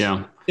like,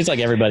 yeah, it's like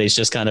everybody's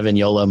just kind of in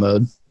YOLO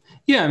mode.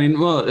 Yeah. I mean,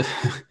 well,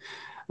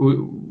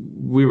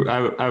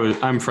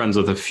 I'm friends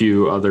with a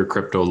few other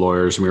crypto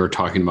lawyers, and we were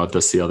talking about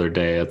this the other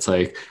day. It's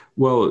like,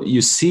 well,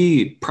 you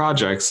see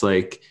projects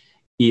like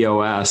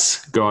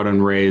EOS go out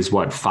and raise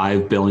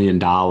 $5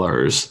 billion.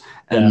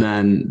 And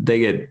then they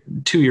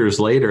get 2 years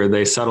later,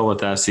 they settle with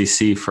the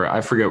SEC for,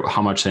 I forget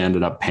how much they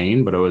ended up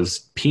paying, but it was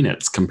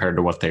peanuts compared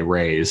to what they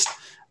raised.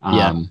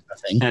 And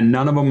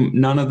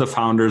none of the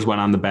founders went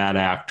on the bad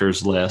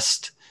actors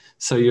list.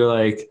 So you're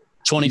like,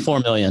 24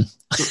 million.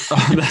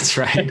 Oh, that's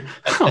right.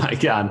 Oh my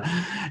God.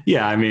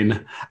 Yeah. I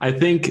mean, I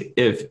think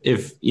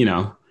if,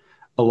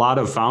 a lot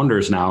of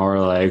founders now are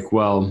like,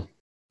 well,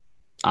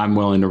 I'm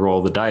willing to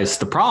roll the dice.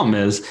 The problem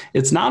is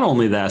it's not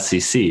only the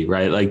SEC,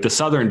 right? Like the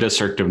Southern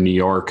District of New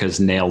York has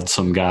nailed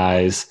some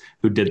guys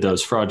who did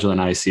those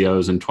fraudulent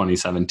ICOs in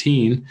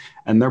 2017,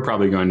 and they're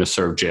probably going to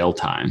serve jail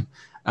time.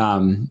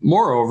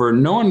 Moreover,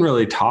 no one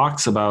really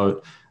talks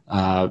about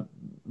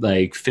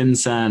like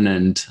FinCEN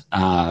and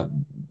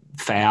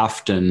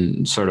FAFT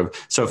and sort of,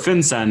 so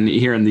FinCEN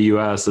here in the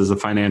US is the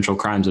Financial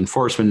Crimes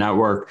Enforcement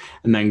Network.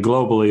 And then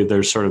globally,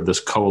 there's sort of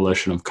this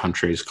coalition of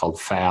countries called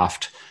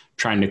FAFT,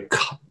 trying to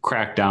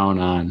crack down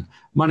on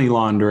money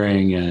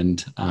laundering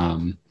and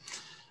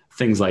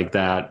things like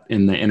that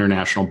in the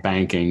international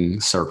banking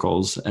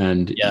circles.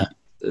 And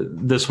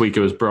this week it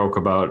was broke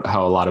about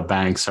how a lot of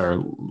banks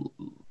are,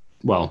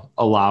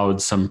 allowed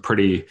some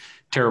pretty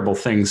terrible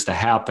things to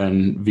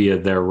happen via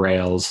their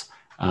rails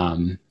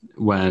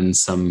when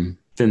some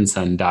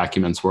FinCEN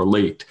documents were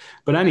leaked.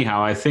 But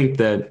anyhow, I think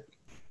that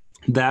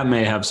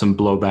may have some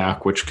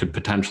blowback, which could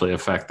potentially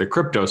affect the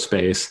crypto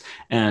space.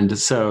 And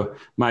so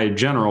my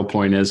general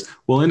point is,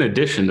 well, in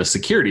addition to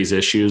securities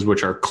issues,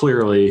 which are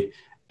clearly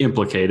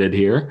implicated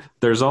here,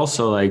 there's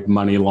also like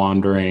money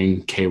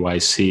laundering,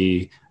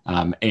 KYC,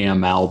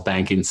 AML,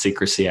 Banking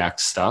Secrecy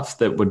Act stuff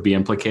that would be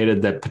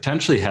implicated that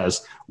potentially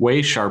has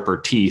way sharper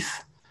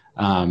teeth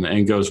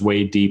and goes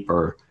way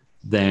deeper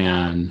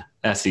than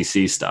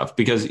SEC stuff,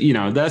 because,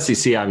 the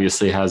SEC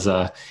obviously has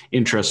a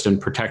interest in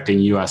protecting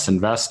US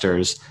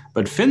investors,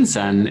 but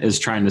FinCEN is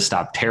trying to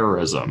stop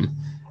terrorism.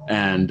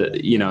 And,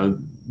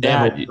 they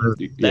have a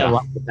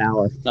lot of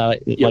power,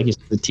 like you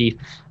said, the teeth.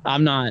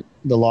 I'm not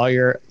the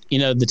lawyer,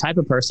 the type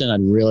of person I'd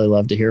really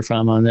love to hear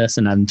from on this.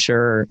 And I'm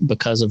sure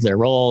because of their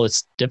role,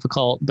 it's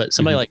difficult, but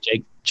somebody like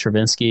Jake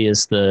Travinsky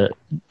is the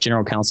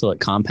general counsel at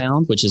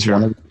Compound, which is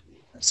one of the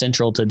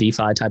central to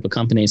DeFi type of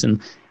companies.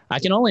 And I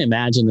can only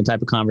imagine the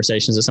type of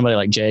conversations that somebody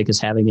like Jake is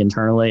having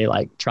internally,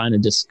 like trying to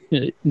just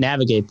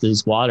navigate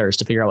these waters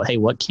to figure out, hey,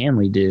 what can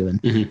we do?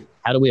 And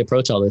how do we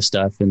approach all this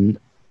stuff? And,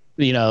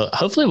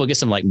 hopefully we'll get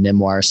some like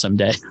memoirs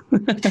someday. How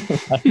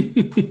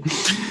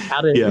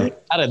did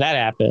that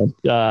happen?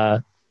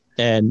 I'm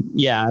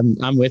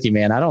with you,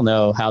 man. I don't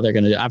know how they're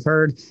going to do. I've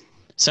heard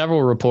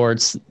several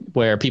reports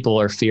where people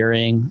are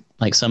fearing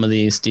like some of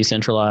these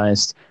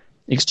decentralized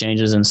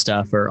exchanges and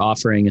stuff are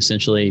offering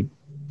essentially,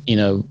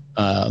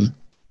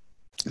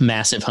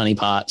 massive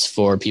honeypots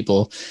for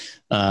people,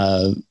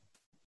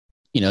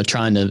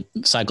 trying to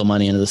cycle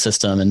money into the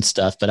system and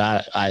stuff. But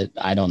I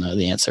don't know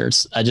the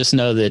answers. I just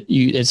know that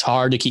it's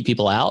hard to keep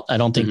people out. I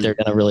don't think they're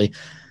going to really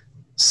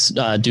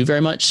do very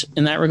much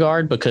in that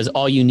regard, because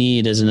all you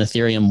need is an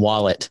Ethereum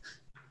wallet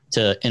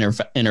to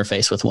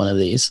interface with one of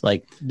these.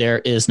 Like there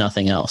is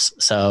nothing else.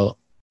 So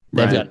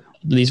they've got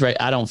these,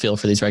 I don't feel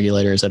for these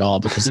regulators at all,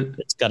 because they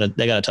got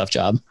a tough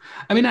job.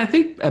 I mean, I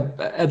think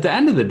at the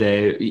end of the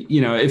day,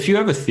 if you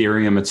have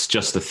Ethereum, it's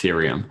just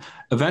Ethereum.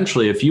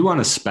 Eventually, if you want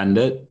to spend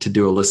it to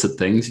do illicit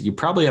things, you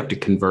probably have to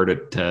convert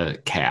it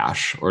to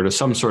cash or to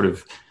some sort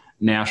of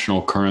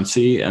national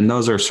currency. And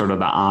those are sort of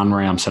the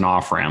on-ramps and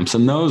off-ramps.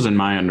 And those, in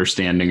my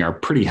understanding, are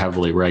pretty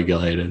heavily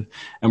regulated.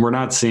 And we're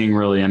not seeing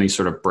really any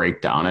sort of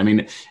breakdown. I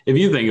mean, if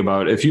you think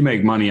about if you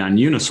make money on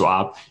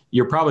Uniswap,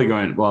 you're probably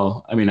going,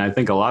 I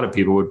think a lot of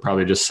people would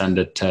probably just send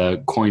it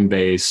to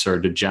Coinbase or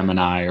to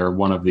Gemini or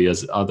one of the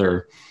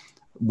other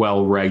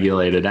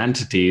well-regulated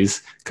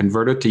entities,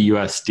 convert it to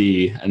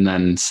USD, and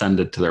then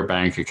send it to their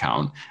bank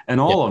account. And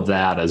all of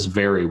that is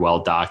very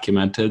well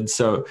documented.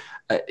 So,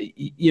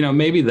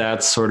 maybe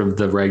that's sort of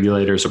the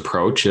regulator's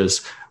approach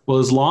is, well,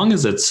 as long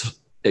as it's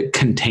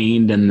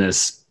contained in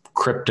this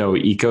crypto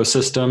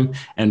ecosystem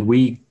and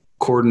we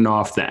cordon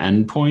off the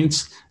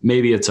endpoints,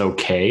 maybe it's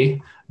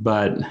okay.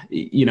 But,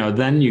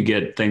 then you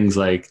get things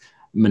like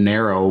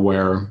Monero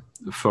where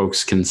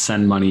folks can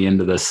send money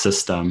into the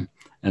system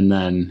and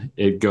then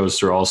it goes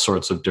through all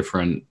sorts of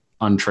different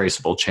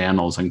untraceable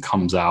channels and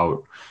comes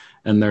out.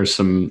 And there's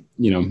some,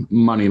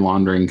 money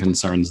laundering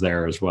concerns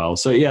there as well.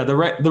 So yeah, the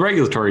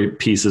regulatory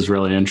piece is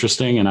really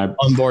interesting. And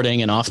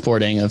onboarding and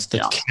offboarding of the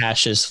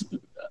cash is,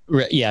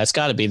 it's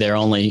got to be their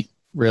only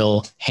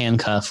real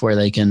handcuff where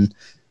they can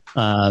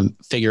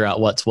figure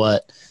out what's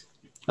what.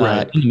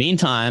 Right. In the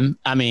meantime,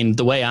 I mean,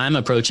 the way I'm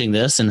approaching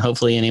this, and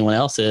hopefully anyone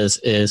else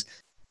is,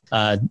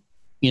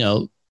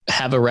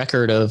 have a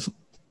record of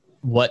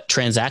what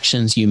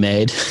transactions you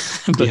made,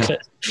 because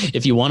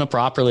if you want to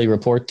properly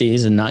report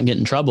these and not get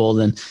in trouble,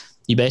 then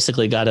you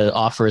basically got to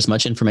offer as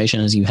much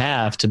information as you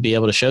have to be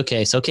able to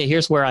showcase, okay,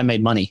 here's where I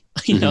made money.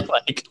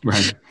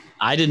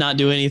 I did not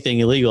do anything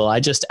illegal. I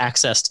just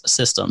accessed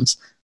systems.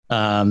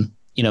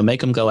 Make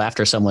them go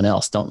after someone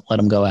else. Don't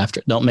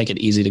make it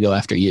easy to go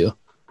after you.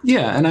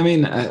 Yeah. And I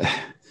mean,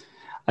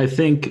 I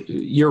think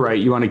you're right.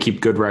 You want to keep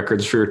good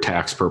records for your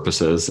tax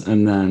purposes.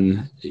 And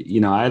then,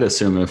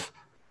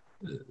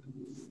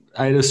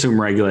 I'd assume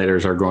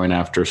regulators are going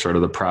after sort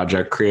of the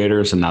project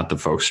creators and not the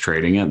folks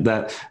trading it.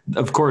 That,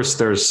 of course,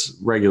 there's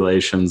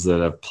regulations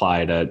that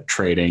apply to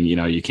trading.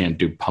 You can't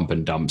do pump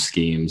and dump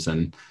schemes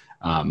and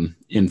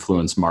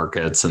influence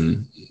markets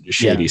and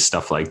shady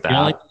stuff like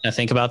that. I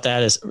think about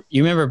that is,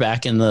 you remember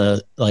back in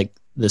the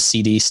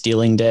CD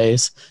stealing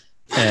days,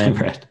 and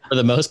for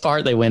the most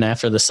part, they went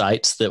after the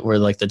sites that were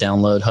like the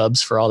download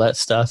hubs for all that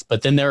stuff.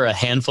 But then there were a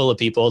handful of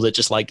people that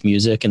just liked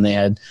music and they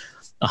had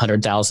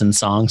 100,000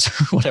 songs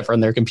or whatever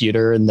on their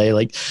computer, and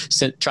they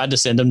tried to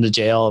send them to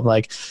jail.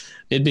 Like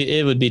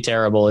it would be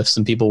terrible if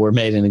some people were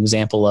made an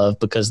example of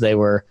because they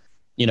were,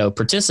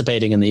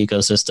 participating in the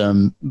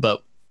ecosystem.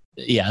 But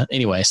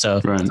anyway,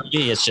 so for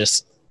me, it's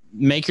just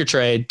make your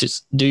trade,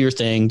 just do your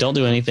thing. Don't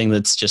do anything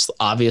that's just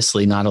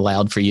obviously not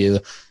allowed for you,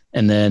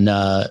 and then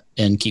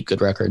and keep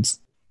good records.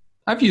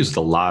 I've used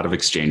a lot of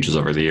exchanges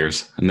over the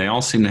years, and they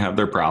all seem to have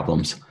their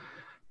problems.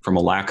 from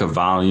a lack of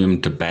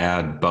volume to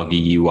bad,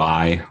 buggy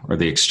UI, or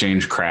the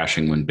exchange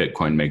crashing when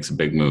Bitcoin makes a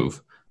big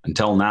move.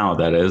 Until now,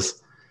 that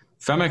is.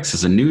 Femex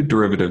is a new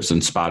derivatives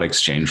and spot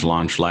exchange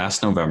launched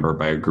last November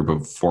by a group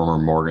of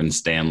former Morgan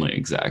Stanley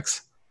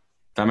execs.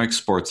 Femex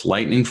sports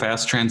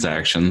lightning-fast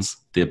transactions,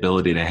 the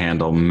ability to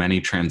handle many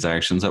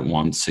transactions at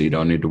once so you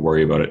don't need to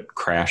worry about it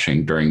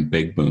crashing during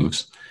big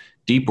moves,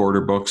 deep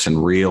order books,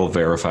 and real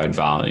verified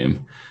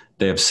volume.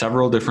 They have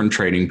several different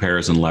trading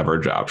pairs and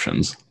leverage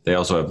options. They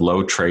also have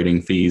low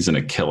trading fees and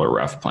a killer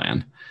ref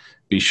plan.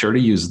 Be sure to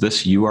use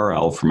this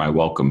URL for my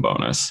welcome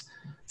bonus,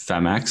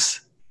 Femex,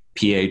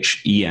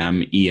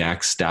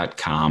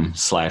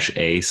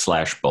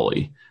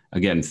 PHEMEX.com/A/bully.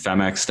 Again,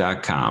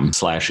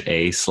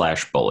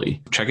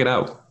 femex.com/A/bully. Check it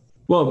out.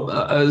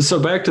 Well, so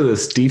back to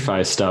this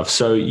DeFi stuff.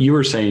 So you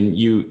were saying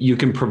you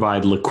can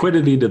provide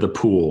liquidity to the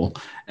pool.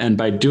 And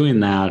by doing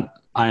that,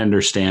 I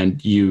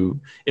understand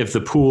if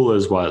the pool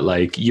is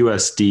like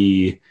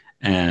USD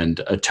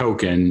and a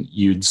token,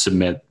 you'd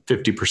submit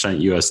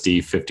 50%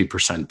 USD,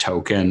 50%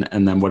 token,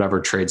 and then whatever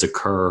trades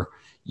occur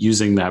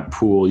using that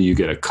pool, you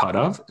get a cut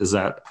of. Is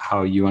that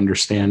how you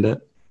understand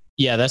it?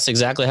 Yeah, that's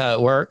exactly how it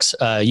works.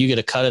 You get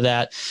a cut of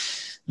that.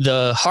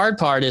 The hard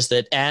part is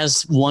that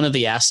as one of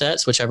the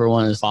assets, whichever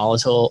one is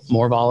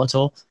more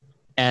volatile,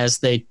 as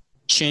they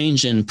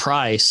change in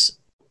price,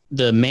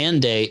 the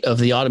mandate of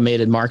the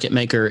automated market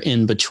maker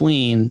in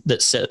between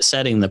that's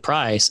setting the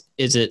price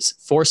is it's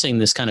forcing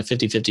this kind of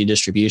 50-50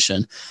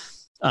 distribution.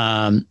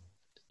 And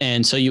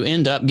so you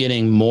end up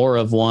getting more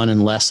of one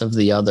and less of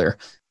the other.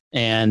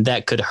 And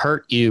that could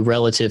hurt you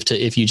relative to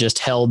if you just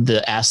held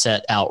the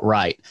asset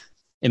outright.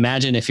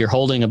 Imagine if you're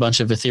holding a bunch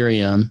of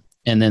Ethereum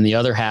and then the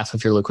other half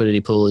of your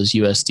liquidity pool is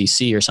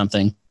USDC or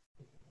something.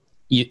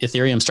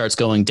 Ethereum starts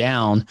going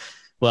down.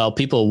 Well,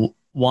 people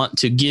want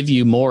to give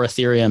you more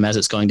Ethereum as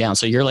it's going down.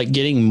 So you're like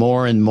getting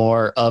more and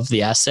more of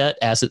the asset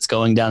as it's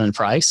going down in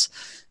price.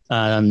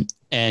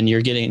 And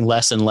you're getting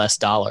less and less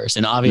dollars.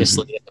 And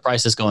obviously, if the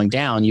price is going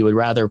down, you would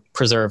rather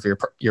preserve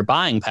your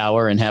buying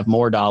power and have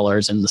more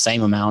dollars in the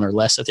same amount or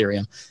less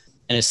Ethereum.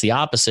 And it's the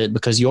opposite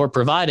because you're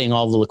providing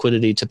all the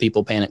liquidity to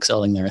people panic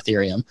selling their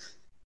Ethereum.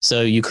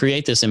 So you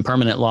create this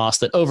impermanent loss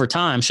that over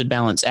time should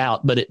balance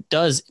out, but it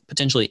does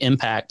potentially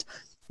impact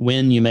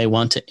when you may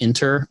want to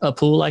enter a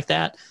pool like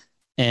that.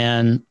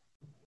 And,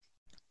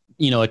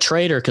 a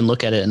trader can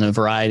look at it in a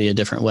variety of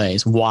different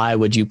ways. Why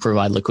would you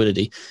provide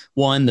liquidity?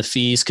 One, the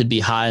fees could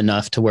be high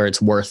enough to where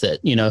it's worth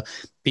it.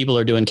 People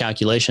are doing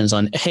calculations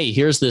on, hey,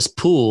 here's this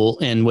pool.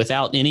 And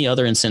without any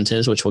other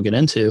incentives, which we'll get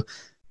into,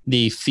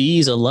 the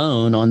fees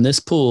alone on this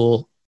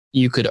pool,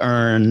 you could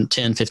earn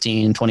 10,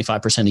 15,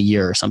 25% a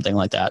year or something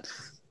like that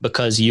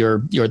because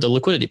you're the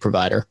liquidity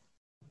provider.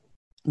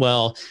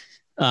 Well,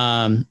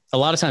 a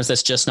lot of times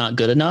that's just not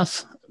good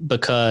enough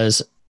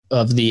because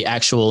of the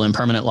actual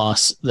impermanent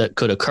loss that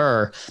could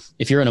occur.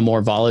 If you're in a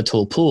more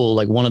volatile pool,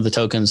 like one of the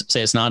tokens,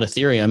 say it's not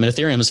Ethereum, and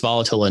Ethereum is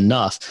volatile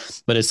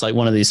enough, but it's like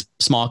one of these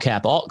small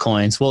cap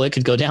altcoins. Well, it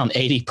could go down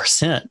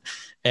 80%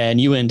 and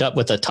you end up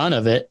with a ton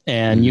of it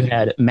and you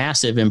had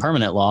massive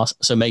impermanent loss.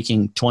 So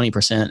making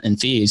 20% in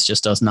fees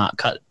just does not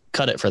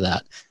cut it for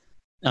that.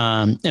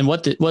 And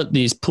what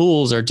these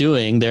pools are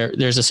doing,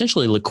 there's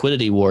essentially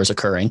liquidity wars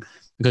occurring.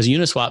 Because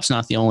Uniswap's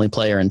not the only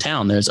player in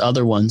town. There's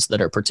other ones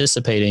that are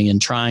participating and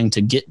trying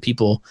to get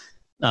people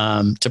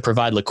to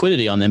provide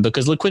liquidity on them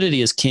because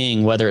liquidity is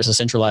king, whether it's a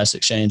centralized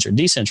exchange or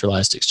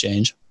decentralized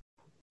exchange.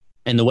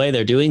 And the way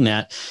they're doing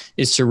that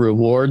is to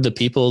reward the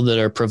people that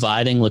are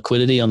providing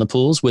liquidity on the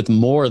pools with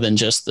more than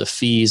just the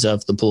fees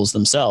of the pools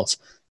themselves.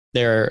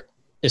 They're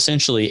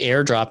essentially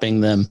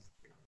airdropping them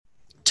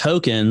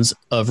tokens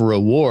of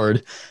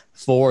reward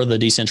for the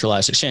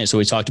decentralized exchange. So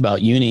we talked about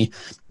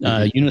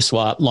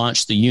Uniswap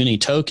launched the Uni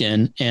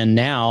token. And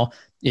now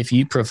if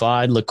you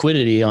provide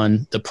liquidity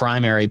on the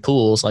primary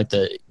pools, like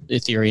the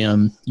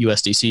Ethereum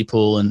USDC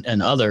pool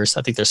and others,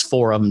 I think there's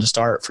 4 of them to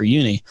start for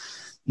Uni,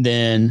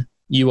 then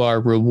you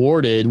are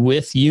rewarded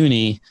with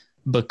Uni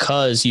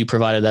because you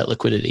provided that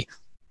liquidity.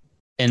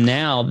 And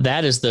now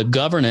that is the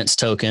governance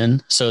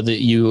token so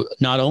that you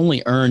not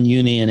only earn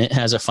Uni and it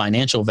has a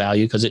financial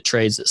value because it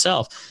trades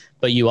itself,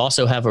 but you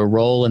also have a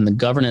role in the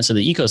governance of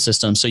the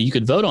ecosystem. So you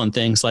could vote on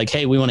things like,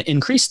 hey, we want to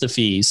increase the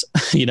fees,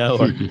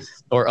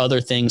 or other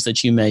things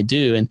that you may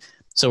do. And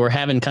so we're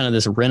having kind of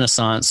this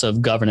renaissance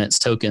of governance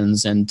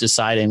tokens and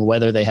deciding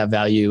whether they have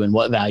value and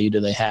what value do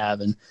they have.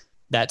 And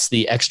that's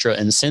the extra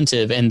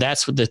incentive. And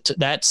that's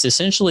that's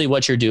essentially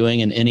what you're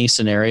doing in any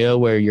scenario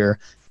where you're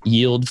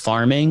yield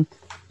farming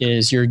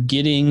is you're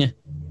getting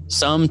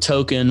some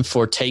token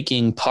for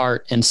taking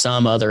part in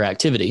some other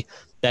activity.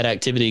 That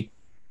activity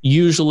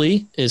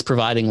usually is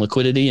providing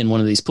liquidity in one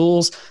of these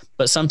pools,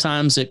 but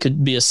sometimes it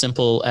could be as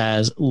simple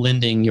as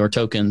lending your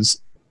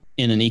tokens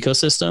in an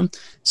ecosystem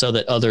so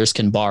that others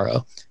can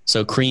borrow.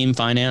 So Cream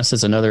Finance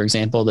is another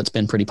example that's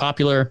been pretty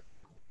popular,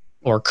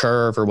 or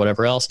Curve or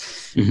whatever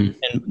else. And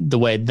the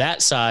way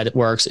that side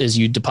works is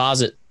you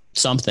deposit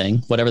something,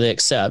 whatever they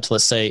accept,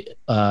 let's say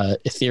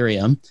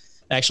Ethereum.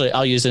 Actually,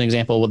 I'll use an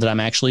example that I'm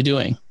actually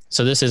doing.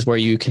 So this is where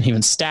you can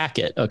even stack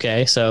it.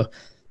 Okay. So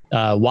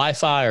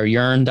Wi-Fi or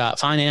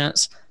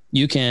yearn.finance,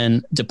 you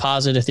can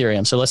deposit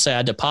Ethereum. So let's say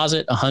I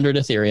deposit 100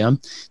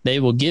 Ethereum. They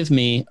will give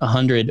me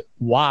 100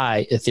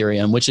 Y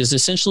Ethereum, which is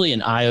essentially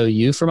an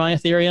IOU for my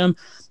Ethereum,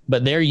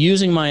 but they're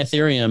using my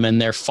Ethereum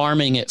and they're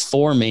farming it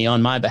for me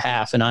on my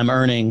behalf. And I'm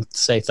earning,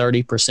 say,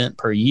 30%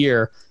 per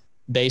year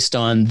based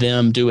on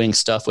them doing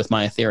stuff with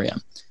my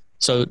Ethereum.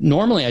 So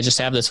normally I just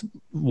have this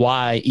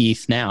Y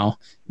ETH now.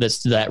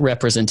 That's that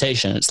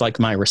representation. It's like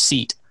my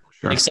receipt,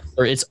 except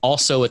for it's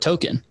also a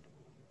token.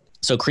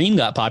 So Cream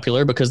got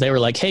popular because they were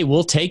like, hey,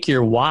 we'll take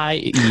your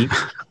Y ETH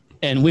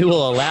and we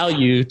will allow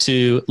you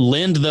to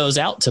lend those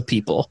out to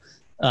people.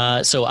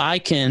 So I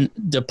can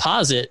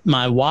deposit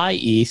my Y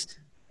ETH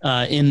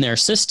in their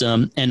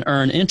system and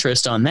earn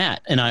interest on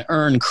that. And I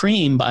earn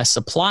Cream by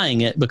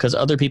supplying it because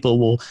other people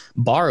will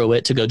borrow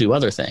it to go do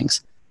other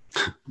things.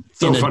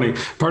 So funny.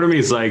 Part of me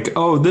is like,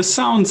 oh, this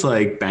sounds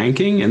like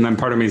banking. And then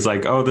part of me is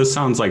like, oh, this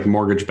sounds like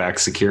mortgage-backed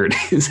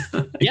securities.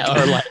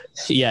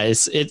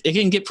 It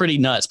can get pretty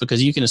nuts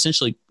because you can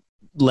essentially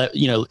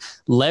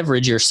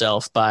leverage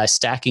yourself by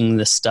stacking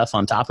this stuff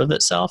on top of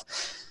itself.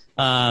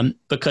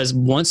 Because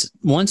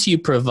once you're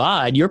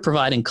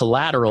providing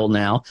collateral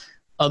now.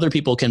 Other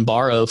people can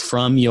borrow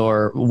from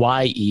your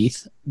Y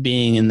ETH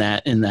being in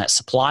that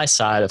supply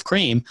side of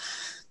Cream.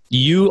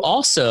 You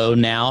also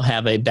now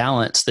have a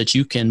balance that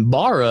you can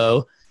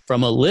borrow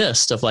from a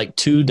list of like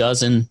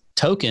 24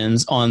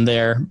 tokens on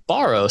their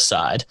borrow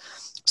side.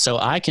 So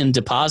I can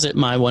deposit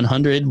my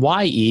 100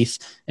 Y ETH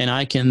and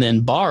I can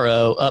then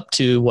borrow up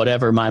to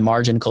whatever my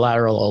margin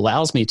collateral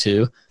allows me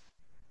to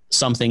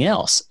something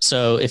else.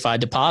 So if I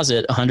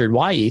deposit 100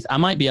 Y ETH, I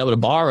might be able to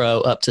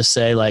borrow up to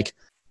say like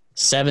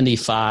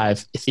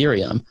 75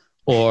 Ethereum,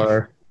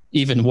 or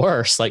even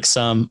worse, like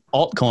some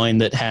altcoin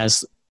that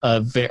has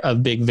a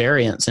big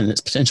variance in its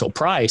potential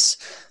price.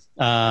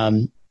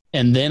 And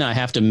then I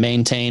have to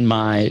maintain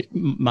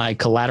my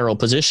collateral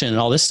position and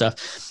all this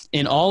stuff.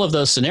 In all of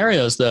those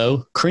scenarios,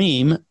 though,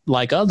 Cream,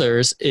 like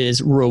others, is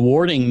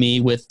rewarding me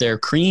with their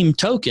Cream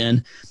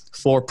token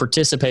for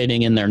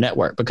participating in their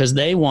network because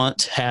they want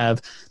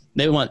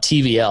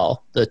TVL,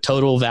 the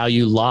total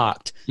value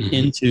locked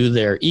into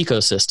their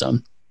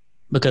ecosystem.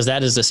 Because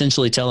that is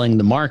essentially telling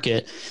the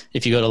market,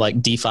 if you go to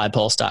like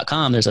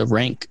DeFiPulse.com, there's a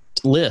ranked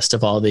list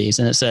of all these.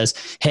 And it says,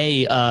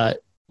 hey,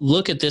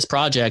 look at this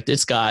project.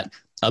 It's got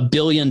 $1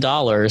 billion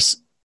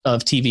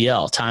of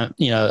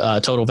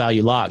TVL, total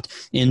value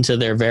locked into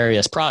their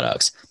various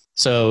products.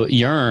 So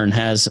Yearn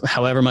has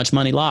however much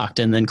money locked,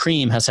 and then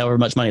Cream has however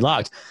much money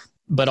locked.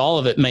 But all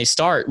of it may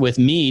start with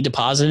me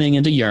depositing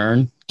into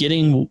Yearn,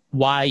 getting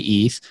Y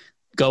ETH,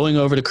 going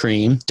over to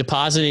Cream,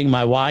 depositing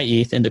my Y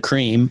ETH into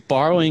Cream,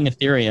 borrowing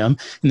Ethereum,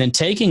 and then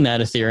taking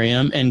that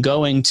Ethereum and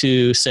going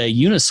to, say,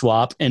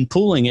 Uniswap and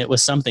pooling it with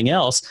something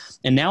else.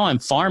 And now I'm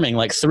farming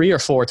like 3 or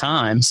 4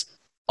 times,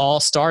 all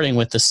starting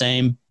with the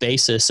same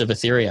basis of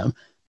Ethereum.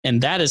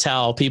 And that is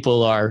how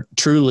people are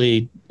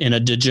truly, in a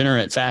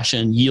degenerate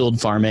fashion,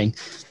 yield farming.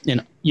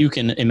 And you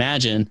can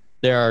imagine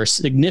there are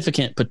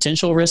significant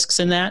potential risks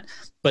in that.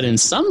 But in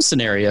some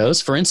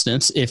scenarios, for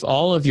instance, if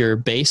all of your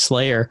base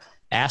layer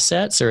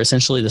assets are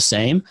essentially the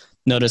same.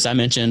 Notice I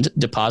mentioned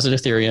deposit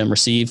Ethereum,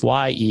 receive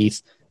Y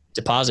ETH,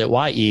 deposit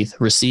Y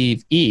ETH,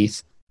 receive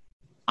ETH.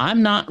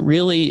 I'm not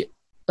really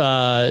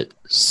at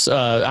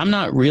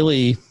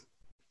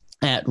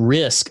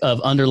risk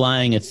of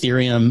underlying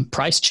Ethereum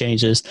price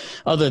changes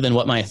other than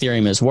what my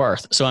Ethereum is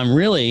worth. So I'm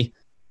really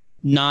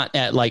not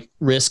at like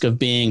risk of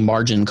being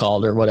margin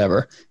called or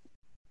whatever.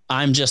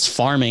 I'm just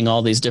farming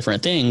all these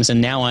different things.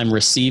 And now I'm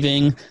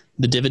receiving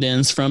the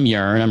dividends from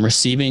Yearn, I'm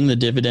receiving the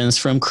dividends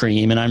from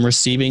Cream, and I'm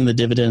receiving the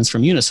dividends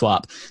from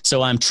Uniswap.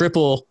 So I'm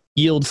triple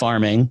yield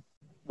farming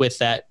with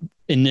that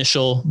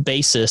initial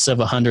basis of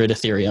 100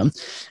 Ethereum.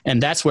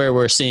 And that's where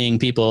we're seeing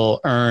people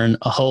earn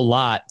a whole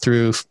lot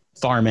through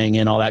farming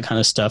and all that kind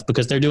of stuff,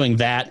 because they're doing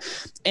that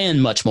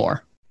and much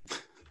more.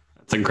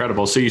 That's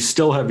incredible. So you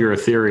still have your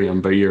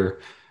Ethereum, but you're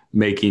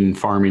making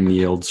farming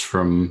yields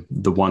from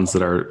the ones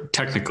that are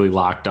technically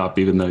locked up,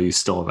 even though you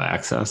still have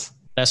access.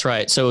 That's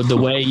right. So the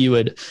way you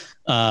would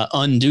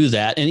undo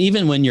that, and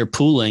even when you're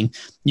pooling,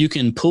 you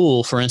can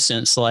pool, for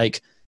instance,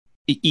 like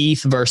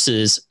ETH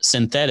versus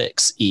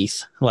synthetics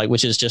ETH,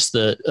 which is just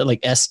the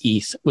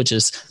SETH, which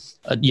is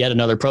yet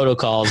another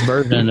protocol's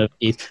version of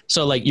ETH.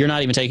 So like you're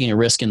not even taking a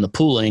risk in the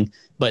pooling,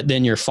 but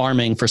then you're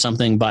farming for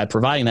something by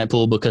providing that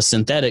pool, because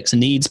synthetics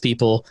needs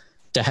people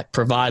to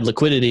provide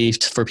liquidity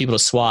for people to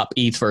swap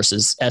ETH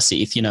versus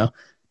SETH,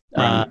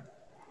 Right.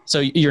 So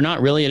you're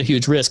not really at a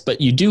huge risk,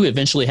 but you do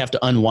eventually have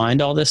to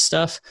unwind all this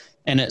stuff.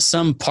 And at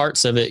some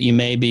parts of it, you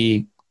may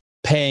be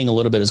paying a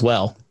little bit as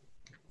well.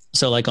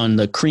 So like on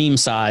the Cream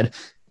side,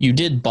 you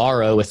did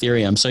borrow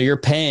Ethereum. So you're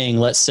paying,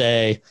 let's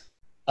say,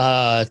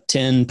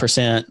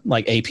 10%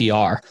 like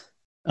APR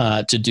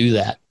to do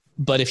that.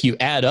 But if you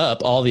add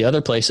up all the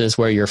other places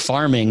where you're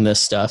farming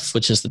this stuff,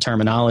 which is the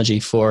terminology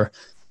for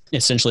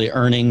essentially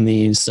earning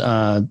these,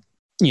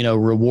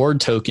 reward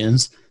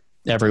tokens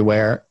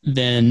everywhere,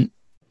 then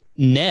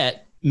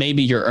net,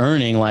 maybe you're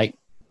earning like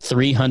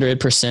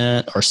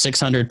 300% or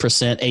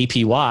 600%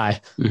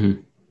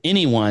 APY,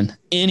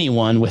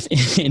 anyone with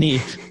any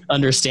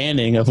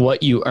understanding of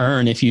what you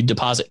earn if you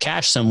deposit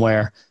cash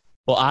somewhere,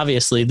 well,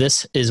 obviously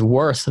this is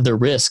worth the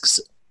risks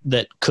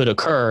that could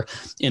occur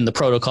in the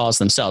protocols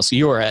themselves. So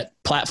you are at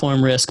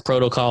platform risk,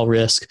 protocol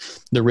risk,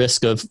 the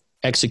risk of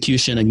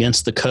execution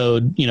against the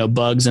code,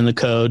 bugs in the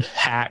code,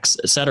 hacks,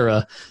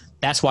 etc.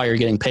 That's why you're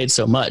getting paid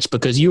so much,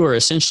 because you are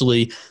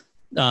essentially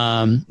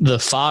the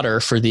fodder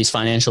for these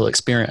financial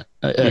experiments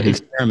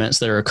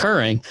that are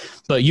occurring,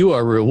 but you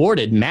are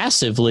rewarded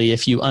massively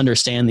if you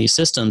understand these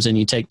systems and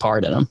you take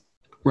part in them.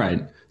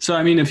 Right. So,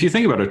 I mean, if you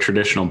think about a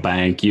traditional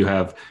bank,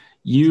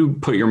 you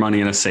put your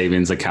money in a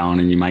savings account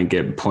and you might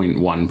get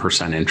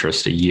 0.1%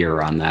 interest a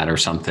year on that or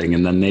something.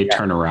 And then they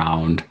turn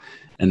around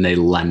and they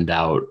lend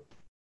out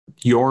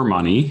your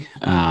money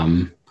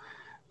at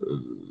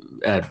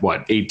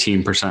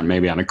 18%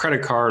 maybe on a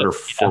credit card or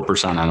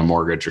 4% on a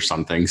mortgage or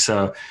something.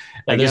 So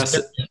I guess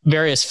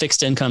various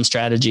fixed income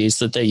strategies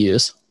that they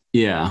use.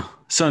 Yeah.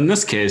 So in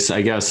this case,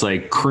 I guess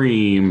like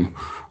Cream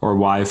or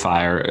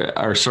Wi-Fi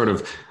are sort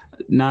of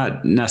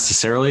not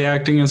necessarily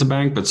acting as a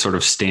bank, but sort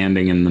of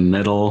standing in the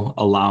middle,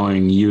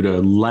 allowing you to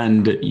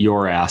lend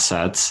your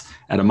assets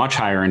at a much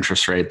higher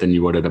interest rate than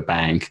you would at a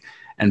bank,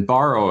 and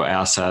borrow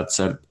assets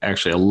at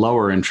actually a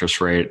lower interest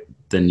rate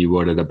than you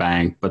would at a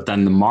bank. But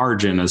then the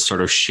margin is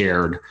sort of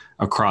shared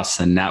across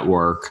the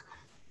network,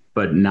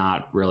 but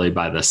not really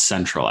by the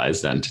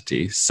centralized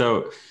entity.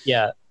 So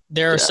yeah,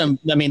 there are some,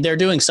 they're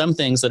doing some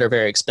things that are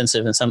very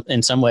expensive, and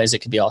in some ways it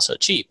could be also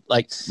cheap.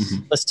 Like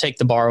let's take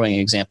the borrowing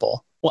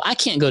example. Well, I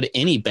can't go to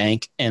any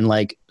bank and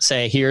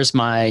say, here's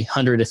my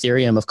 100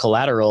 Ethereum of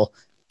collateral,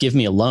 give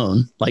me a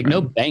loan.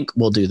 No bank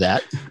will do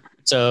that.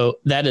 So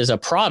that is a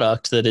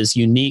product that is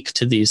unique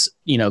to these,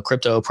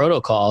 crypto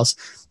protocols,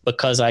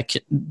 because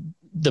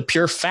the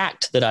pure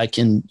fact that I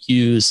can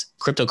use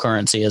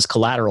cryptocurrency as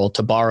collateral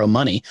to borrow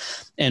money.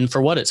 And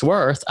for what it's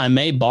worth, I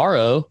may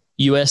borrow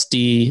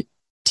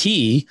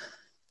USDT.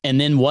 And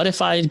then what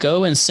if I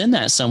go and send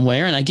that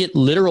somewhere and I get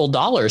literal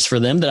dollars for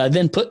them that I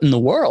then put in the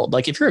world?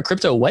 If you're a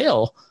crypto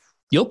whale,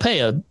 you'll pay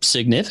a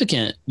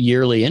significant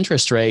yearly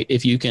interest rate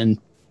if you can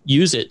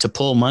use it to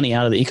pull money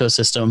out of the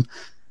ecosystem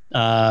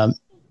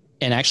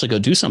and actually go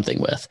do something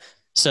with.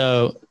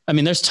 So,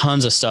 there's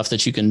tons of stuff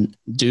that you can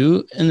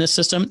do in this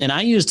system. And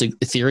I used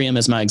Ethereum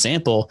as my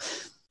example.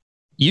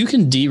 You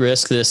can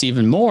de-risk this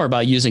even more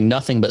by using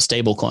nothing but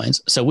stable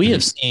coins. So we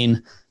have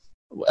seen,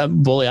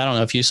 Bully, I don't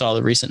know if you saw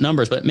the recent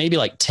numbers, but maybe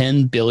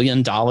 $10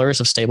 billion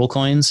of stable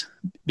coins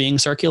being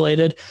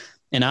circulated.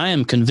 And I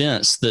am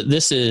convinced that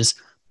this is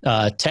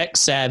tech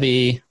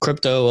savvy,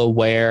 crypto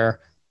aware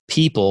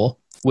people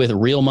with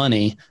real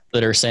money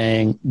that are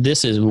saying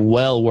this is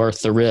well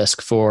worth the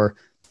risk for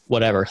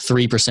whatever,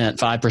 3%,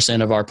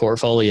 5% of our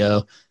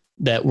portfolio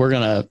that we're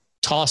going to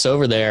toss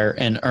over there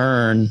and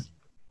earn,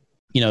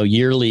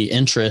 yearly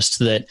interest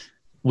that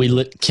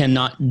we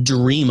cannot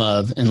dream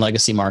of in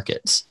legacy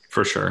markets.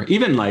 For sure.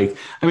 Even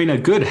a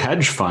good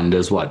hedge fund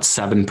is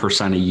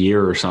 7% a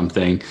year or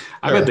something.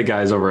 I bet the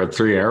guys over at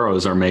Three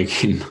Arrows are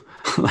making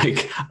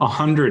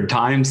 100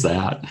 times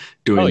that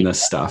doing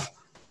this stuff.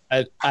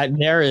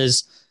 There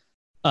is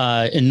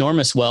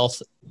enormous wealth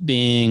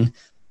being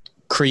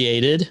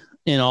created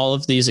in all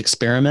of these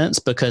experiments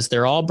because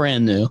they're all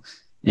brand new,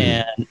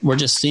 and we're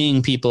just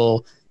seeing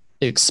people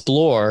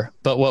explore.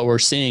 But what we're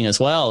seeing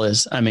as well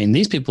is,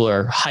 these people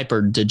are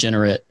hyper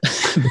degenerate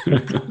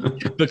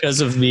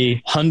because of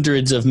the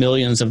hundreds of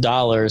millions of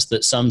dollars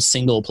that some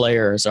single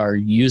players are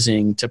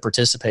using to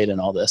participate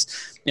in all this.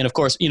 And of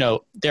course,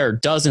 there are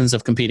dozens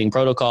of competing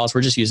protocols.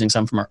 We're just using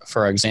some for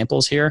our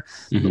examples here.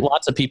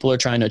 Lots of people are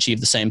trying to achieve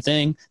the same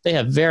thing. They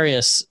have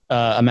various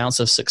amounts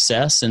of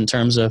success in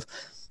terms of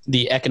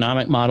the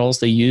economic models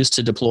they use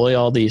to deploy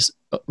all these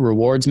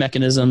rewards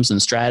mechanisms and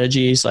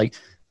strategies.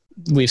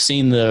 We've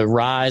seen the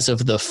rise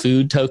of the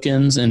food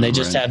tokens, and they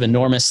just have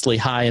enormously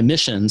high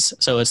emissions.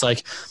 So it's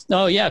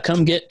oh yeah,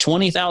 come get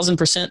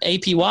 20,000%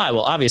 APY.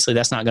 Well, obviously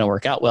that's not going to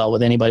work out well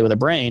with anybody with a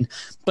brain,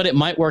 but it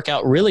might work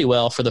out really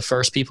well for the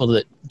first people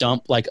that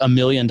dump $1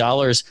 million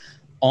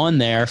on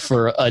there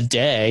for a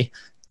day.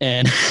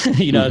 And,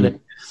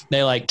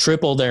 they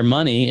triple their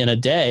money in a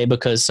day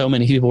because so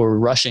many people were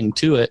rushing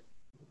to it.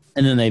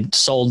 And then they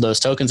sold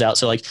those tokens out.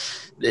 So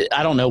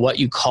I don't know what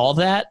you call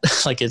that.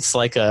 It's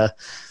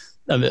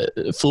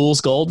a fool's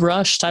gold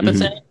rush type of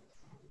thing.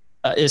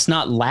 It's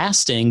not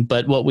lasting,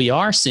 but what we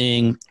are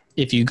seeing,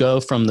 if you go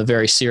from the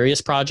very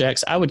serious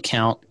projects, I would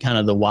count kind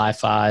of the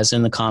Wi-Fi's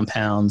and the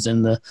compounds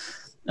and the,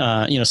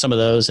 some of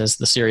those as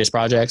the serious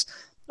projects,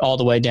 all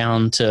the way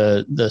down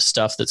to the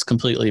stuff that's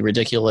completely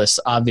ridiculous,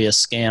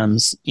 obvious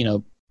scams,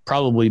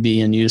 probably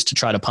being used to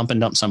try to pump and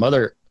dump some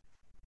other,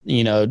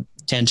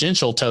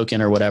 tangential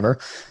token or whatever.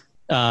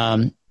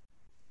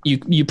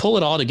 You pull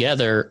it all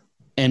together,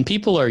 and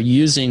people are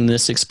using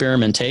this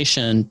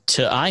experimentation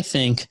to, I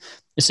think,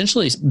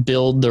 essentially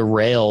build the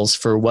rails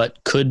for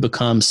what could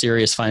become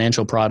serious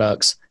financial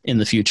products in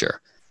the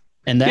future.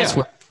 And that's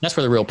where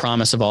the real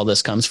promise of all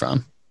this comes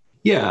from.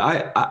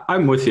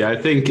 I'm with you.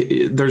 I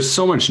think there's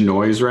so much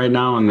noise right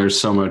now, and there's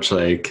so much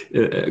like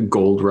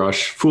gold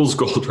rush, fool's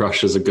gold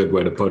rush is a good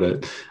way to put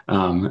it.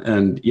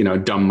 And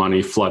dumb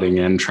money flooding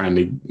in, trying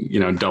to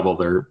double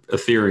their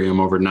Ethereum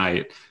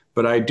overnight.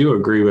 But I do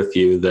agree with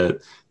you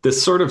that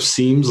this sort of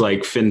seems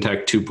like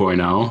fintech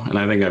 2.0, and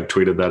I think I've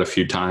tweeted that a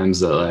few times,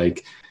 that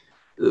like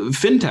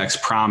fintech's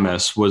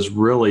promise was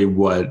really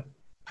what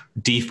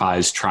DeFi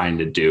is trying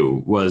to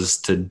do, was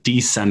to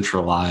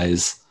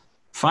decentralize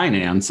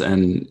finance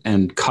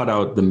and cut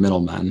out the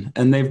middlemen.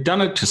 And they've done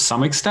it to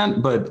some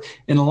extent, but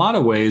in a lot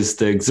of ways,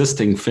 the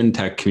existing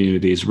fintech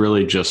community is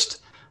really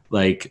just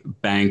like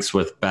banks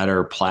with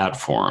better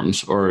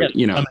platforms, or,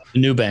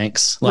 new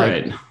banks.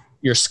 Like right.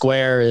 Your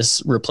Square is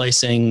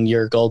replacing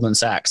your Goldman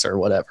Sachs or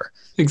whatever.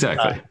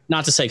 Exactly.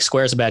 Not to say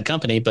Square is a bad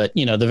company, but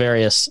the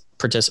various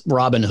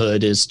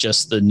Robinhood is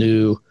just the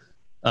new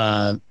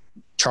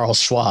Charles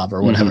Schwab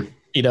or whatever.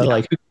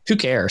 Like who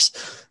cares?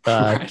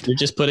 Right. You're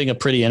just putting a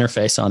pretty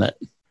interface on it.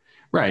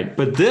 Right.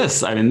 But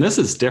this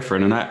is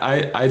different. And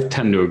I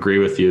tend to agree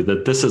with you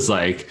that this is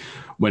like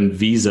when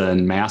Visa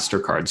and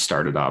MasterCard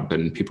started up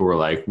and people were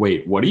like,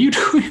 wait, what are you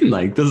doing?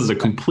 Like, this is a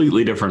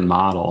completely different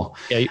model.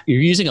 Yeah,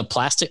 you're using a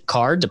plastic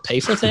card to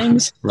pay for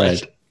things? Right.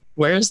 Like,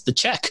 where's the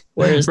check?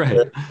 Where's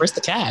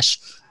the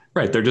cash?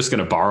 Right. They're just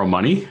going to borrow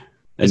money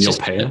and you'll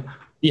pay it.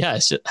 Yeah.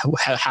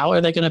 How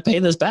are they going to pay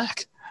this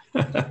back?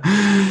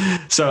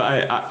 So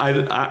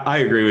I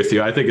agree with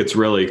you. I think it's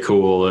really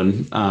cool.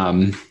 And,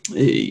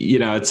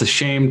 it's a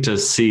shame to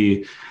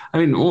see. I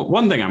mean,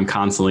 one thing I'm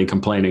constantly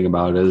complaining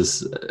about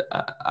is,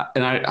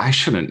 and I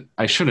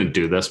shouldn't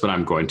do this, but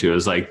I'm going to,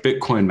 is like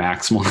Bitcoin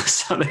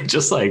maximalists. They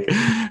just like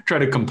try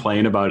to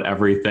complain about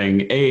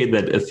everything, A,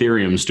 that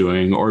Ethereum's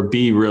doing, or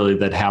B, really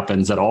that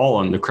happens at all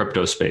in the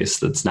crypto space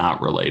that's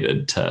not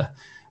related to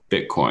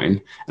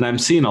Bitcoin. And I'm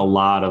seeing a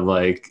lot of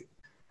like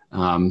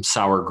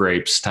sour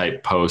grapes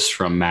type posts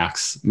from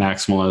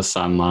maximalists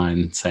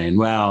online saying,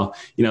 well,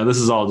 this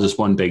is all just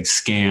one big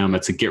scam.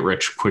 It's a get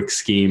rich quick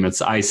scheme.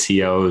 It's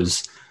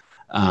ICOs.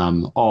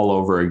 All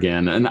over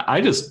again. And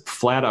I just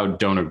flat out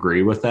don't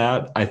agree with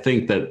that. I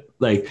think that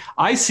like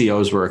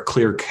ICOs were a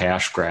clear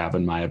cash grab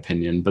in my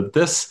opinion, but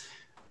this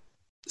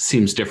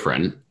seems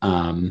different.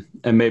 And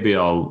maybe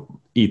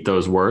I'll eat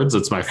those words.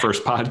 It's my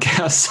first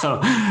podcast, so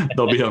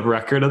there'll be a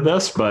record of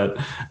this, but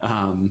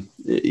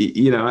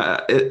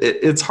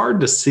it's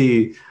hard to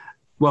see.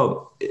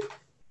 Well,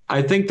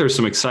 I think there's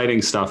some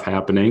exciting stuff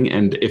happening.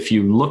 And if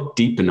you look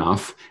deep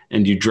enough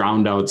and you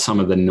drowned out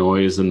some of the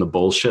noise and the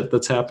bullshit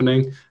that's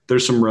happening,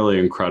 there's some really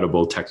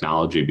incredible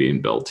technology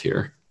being built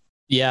here.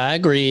 Yeah, I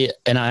agree.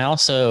 And I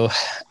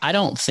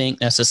don't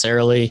think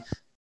necessarily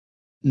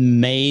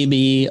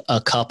maybe a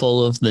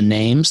couple of the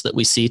names that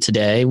we see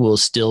today will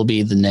still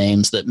be the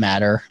names that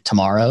matter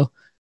tomorrow.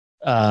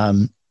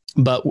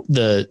 But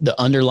the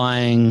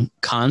underlying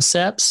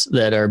concepts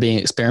that are being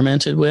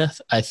experimented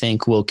with, I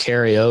think will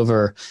carry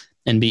over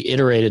and be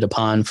iterated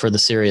upon for the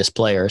serious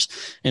players.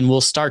 And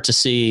we'll start to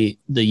see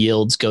the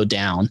yields go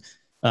down,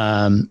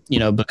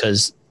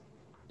 because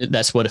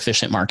that's what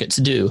efficient markets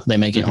do. They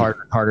make it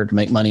harder and harder to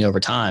make money over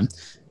time.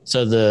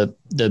 So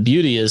the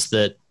beauty is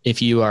that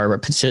if you are a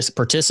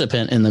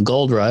participant in the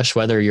gold rush,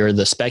 whether you're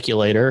the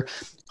speculator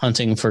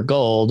hunting for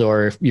gold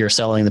or you're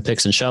selling the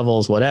picks and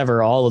shovels,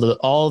 whatever, all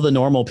of the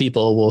normal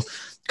people will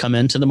come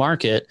into the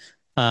market.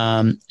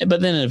 But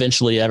then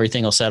eventually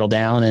everything will settle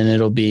down and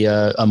it'll be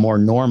a more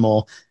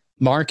normal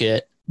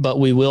market, but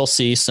we will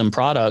see some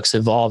products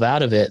evolve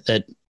out of it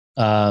that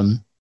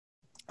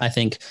I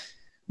think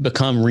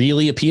become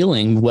really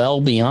appealing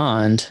well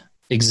beyond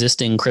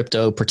existing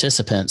crypto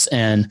participants.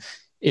 And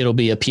it'll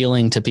be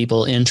appealing to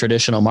people in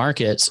traditional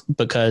markets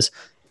because,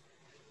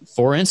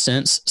 for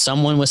instance,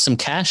 someone with some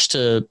cash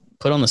to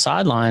put on the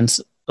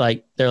sidelines,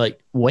 like they're like,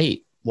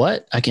 wait,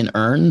 what? I can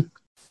earn,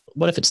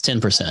 what if it's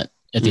 10%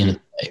 at the end of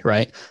the day,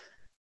 right?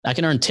 I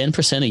can earn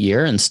 10% a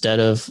year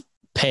instead of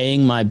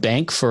paying my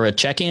bank for a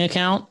checking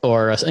account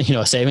or a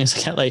savings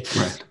account. Like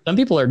right. Some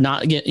people are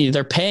not getting,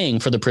 they're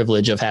paying for the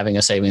privilege of having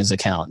a savings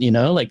account,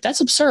 like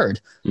that's absurd.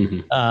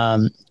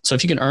 So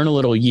if you can earn a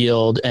little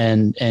yield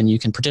and you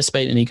can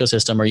participate in an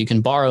ecosystem, or you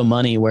can borrow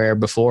money where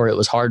before it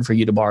was hard for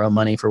you to borrow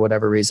money for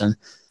whatever reason,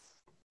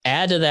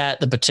 add to that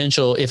the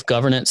potential, if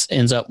governance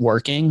ends up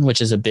working,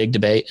 which is a big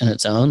debate in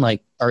its own,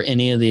 like are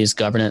any of these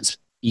governance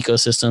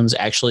ecosystems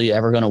actually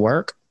ever going to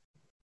work?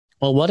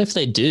 Well, what if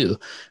they do?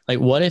 Like,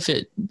 what if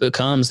it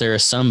becomes there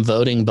is some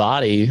voting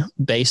body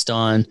based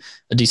on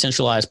a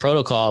decentralized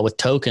protocol with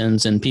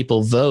tokens and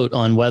people vote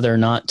on whether or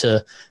not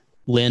to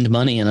lend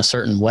money in a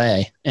certain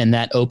way. And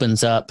that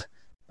opens up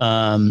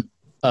a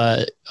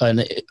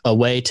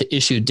way to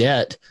issue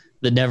debt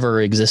that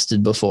never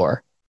existed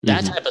before.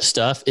 That type of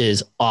stuff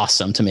is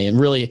awesome to me and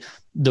really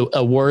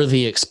a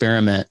worthy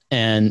experiment.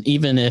 And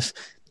even if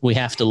we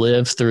have to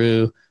live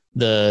through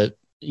the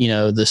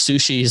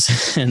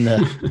sushis and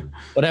the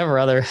whatever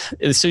other,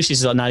 the sushis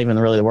is not even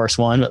really the worst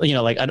one, but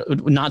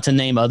not to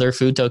name other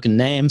food token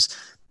names,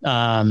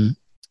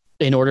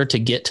 in order to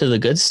get to the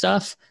good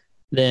stuff,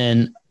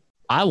 then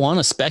I want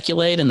to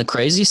speculate in the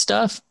crazy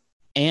stuff,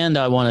 and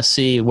I want to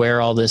see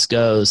where all this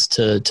goes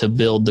to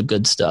build the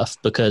good stuff,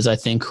 because I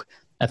think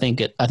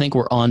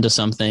we're on to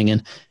something,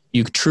 and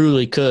you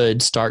truly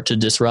could start to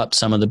disrupt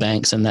some of the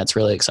banks, and that's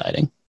really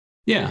exciting.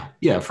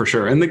 Yeah, for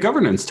sure. And the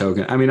governance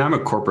token, I mean, I'm a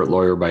corporate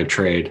lawyer by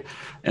trade,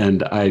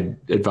 and I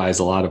advise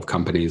a lot of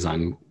companies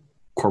on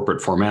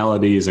corporate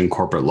formalities and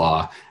corporate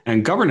law.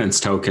 And governance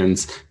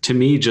tokens, to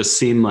me, just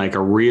seem like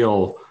a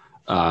real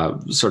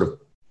sort of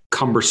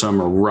cumbersome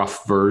or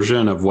rough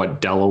version of what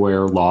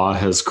Delaware law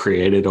has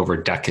created over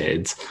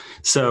decades.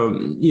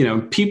 So,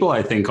 people,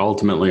 I think,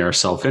 ultimately are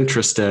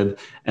self-interested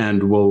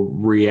and will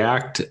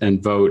react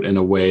and vote in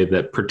a way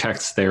that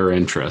protects their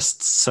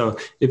interests. So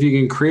if you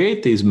can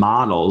create these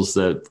models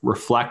that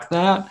reflect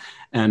that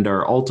and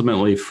are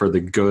ultimately for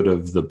the good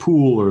of the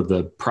pool or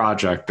the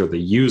project or the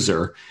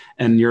user,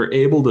 and you're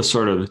able to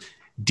sort of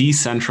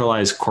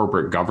decentralize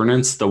corporate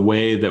governance the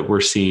way that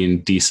we're seeing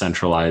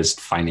decentralized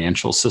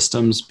financial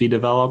systems be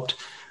developed,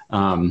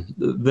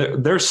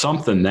 there's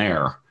something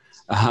there.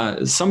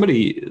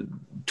 Somebody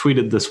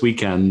tweeted this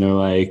weekend, they're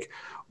like,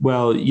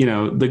 well,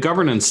 the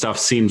governance stuff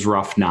seems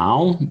rough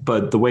now,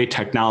 but the way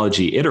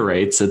technology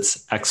iterates,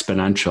 it's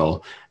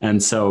exponential.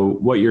 And so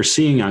what you're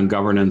seeing on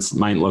governance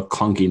might look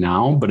clunky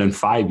now, but in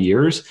 5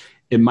 years,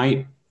 it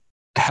might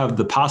have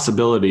the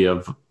possibility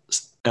of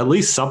at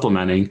least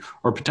supplementing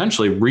or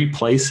potentially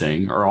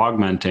replacing or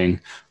augmenting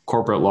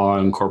corporate law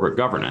and corporate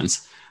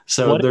governance.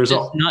 So what there's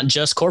not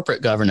just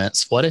corporate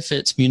governance. What if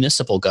it's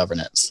municipal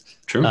governance?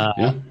 True.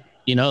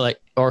 Yeah.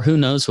 Or who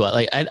knows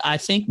what? I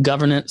think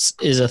governance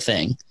is a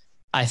thing.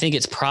 I think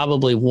it's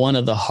probably one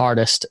of the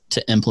hardest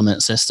to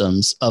implement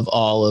systems of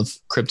all of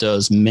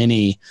crypto's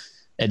many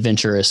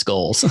adventurous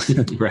goals.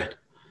 Right.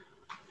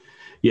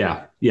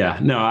 Yeah.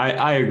 No,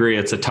 I agree.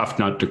 It's a tough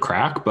nut to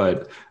crack,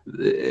 but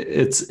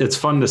it's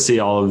fun to see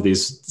all of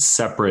these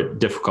separate,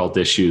 difficult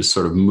issues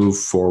sort of move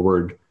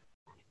forward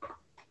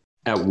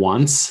at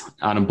once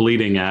on a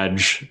bleeding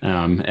edge,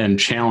 and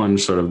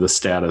challenge sort of the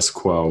status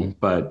quo.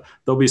 But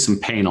there'll be some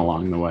pain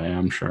along the way,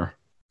 I'm sure.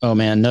 Oh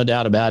man, no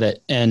doubt about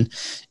it. And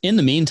in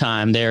the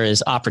meantime, there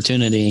is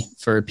opportunity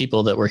for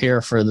people that were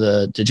here for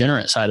the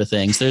degenerate side of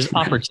things. There's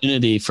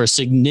opportunity for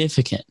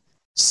significant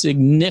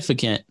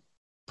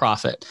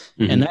profit.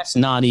 Mm-hmm. And that's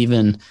not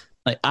even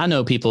like, I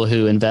know people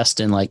who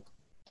invest in like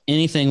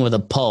anything with a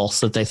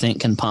pulse that they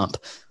think can pump.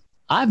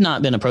 I've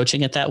not been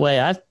approaching it that way.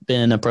 I've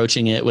been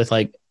approaching it with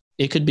like,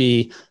 it could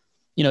be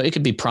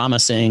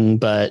promising,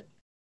 but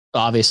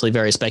obviously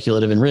very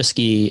speculative and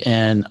risky.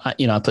 And,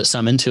 I put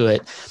some into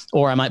it,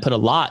 or I might put a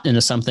lot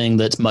into something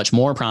that's much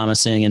more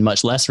promising and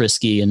much less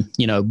risky and,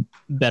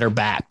 better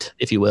backed,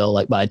 if you will,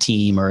 like by a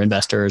team or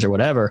investors or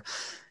whatever.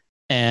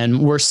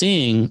 And we're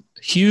seeing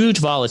huge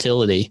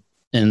volatility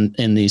in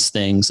these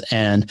things.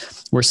 And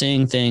we're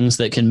seeing things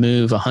that can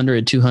move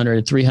 100,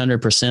 200,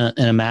 300%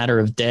 in a matter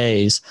of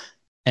days.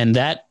 And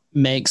that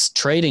makes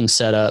trading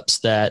setups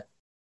that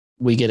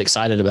we get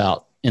excited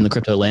about in the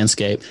crypto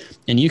landscape.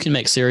 And you can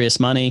make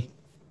serious money.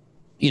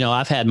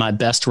 I've had my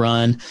best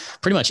run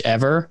pretty much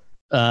ever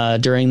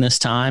during this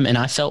time. And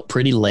I felt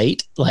pretty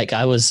late. Like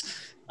I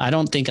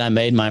don't think I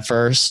made my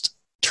first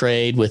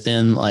trade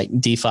within like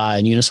DeFi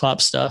and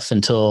Uniswap stuff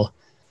until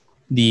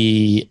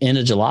the end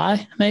of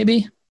July,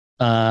 maybe.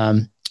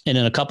 And in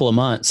a couple of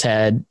months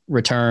had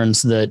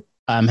returns that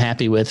I'm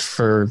happy with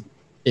for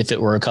if it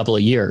were a couple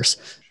of years,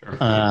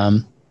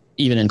 sure.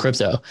 Even in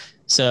crypto.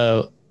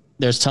 So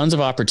there's tons of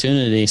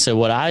opportunity. So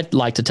what I'd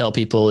like to tell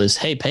people is,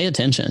 hey, pay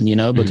attention,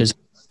 because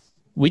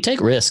we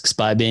take risks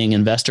by being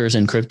investors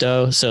in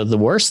crypto. So the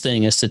worst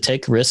thing is to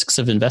take risks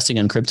of investing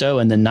in crypto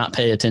and then not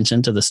pay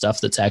attention to the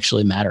stuff that's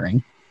actually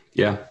mattering.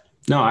 Yeah,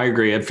 no, I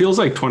agree. It feels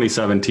like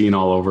 2017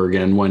 all over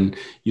again, when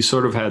you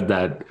sort of had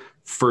that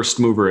first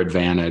mover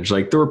advantage.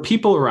 Like there were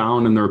people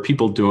around and there were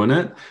people doing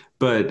it,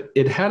 but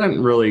it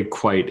hadn't really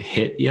quite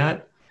hit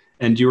yet.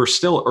 And you were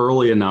still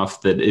early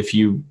enough that if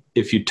you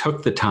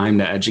took the time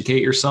to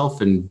educate yourself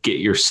and get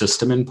your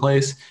system in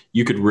place,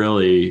 you could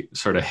really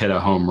sort of hit a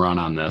home run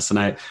on this. And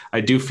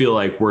I do feel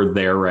like we're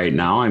there right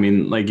now. I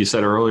mean, like you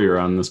said earlier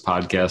on this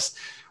podcast,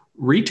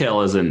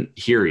 retail isn't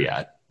here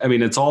yet. I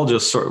mean, it's all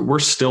just we're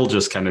still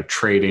just kind of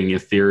trading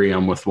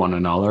Ethereum with one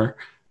another,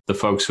 the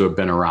folks who have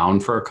been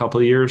around for a couple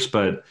of years.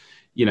 But,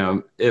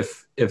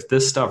 if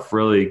this stuff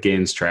really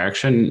gains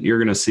traction, you're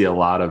going to see a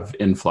lot of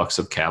influx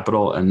of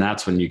capital, and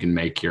that's when you can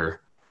make your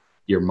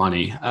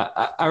money.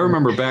 I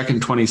remember back in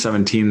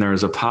 2017, there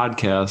was a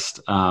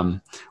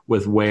podcast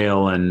with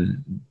Whale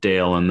and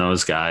Dale and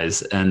those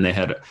guys, and they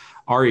had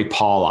Ari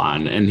Paul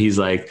on, and he's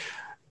like,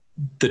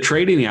 the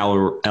trading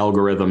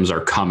algorithms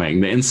are coming.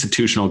 The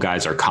institutional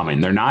guys are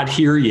coming. They're not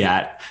here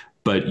yet,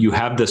 but you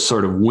have this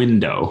sort of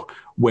window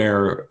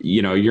where,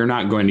 you're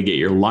not going to get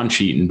your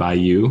lunch eaten by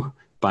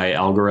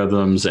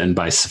algorithms and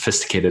by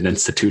sophisticated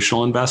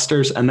institutional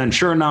investors. And then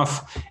sure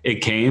enough,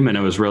 it came, and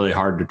it was really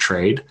hard to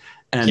trade.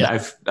 And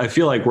yeah. I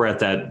feel like we're at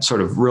that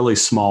sort of really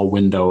small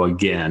window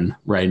again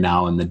right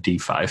now in the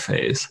DeFi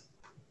phase.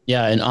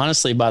 Yeah. And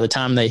honestly, by the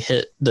time they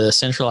hit the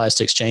centralized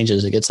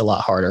exchanges, it gets a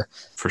lot harder.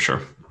 For sure.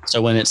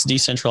 So when it's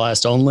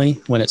decentralized only,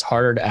 when it's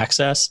harder to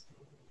access,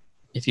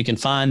 if you can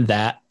find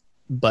that,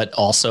 but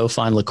also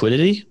find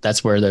liquidity,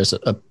 that's where there's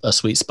a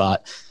sweet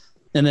spot.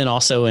 And then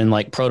also in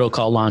like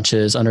protocol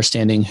launches,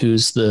 understanding who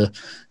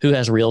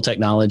has real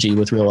technology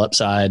with real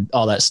upside,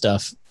 all that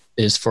stuff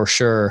is for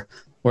sure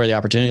where the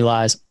opportunity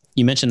lies.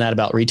 You mentioned that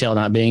about retail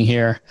not being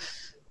here.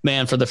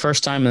 Man, for the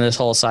first time in this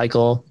whole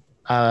cycle,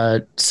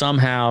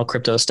 somehow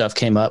crypto stuff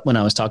came up when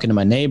I was talking to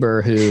my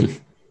neighbor who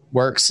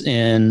works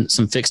in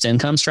some fixed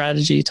income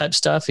strategy type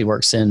stuff. He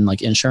works in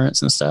like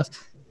insurance and stuff.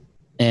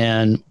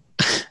 And,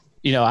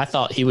 I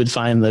thought he would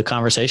find the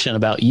conversation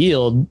about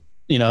yield,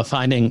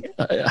 finding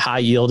high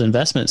yield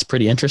investments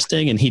pretty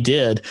interesting. And he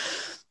did.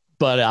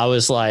 But I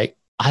was like,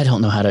 I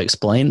don't know how to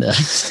explain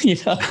this,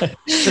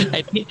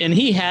 and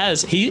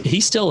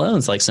he still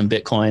owns like some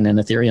Bitcoin and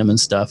Ethereum and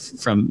stuff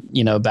from,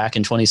 back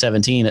in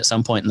 2017 at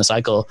some point in the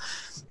cycle.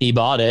 He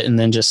bought it and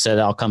then just said,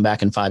 I'll come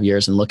back in 5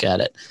 years and look at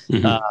it.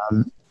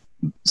 Mm-hmm.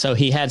 So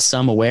he had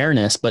some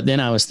awareness, but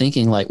then I was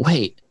thinking like,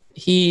 wait,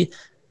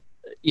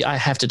 I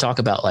have to talk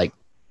about like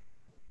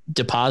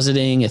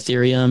depositing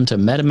Ethereum to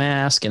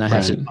MetaMask, and I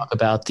have to talk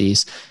about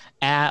these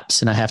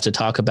apps, and I have to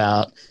talk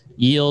about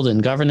yield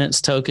and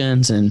governance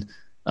tokens and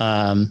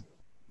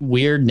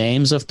weird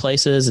names of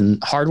places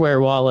and hardware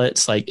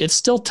wallets. Like it's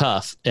still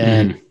tough.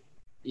 And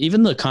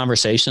even the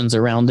conversations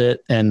around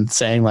it and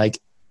saying like,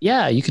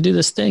 yeah, you could do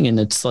this thing and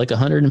it's like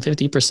 150%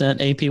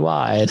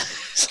 APY.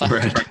 It's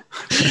like,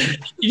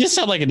 you just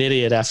sound like an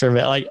idiot after a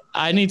bit. Like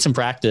I need some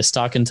practice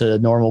talking to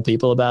normal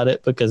people about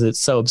it because it's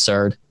so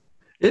absurd.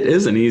 It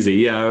isn't easy.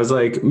 Yeah. I was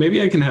like, maybe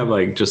I can have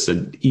like just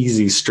an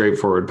easy,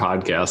 straightforward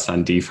podcast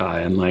on DeFi.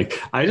 And like,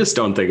 I just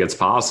don't think it's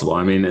possible.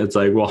 I mean, it's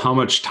like, well, how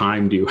much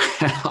time do you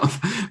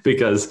have?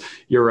 Because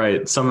you're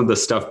right. Some of the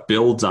stuff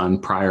builds on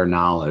prior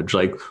knowledge.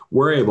 Like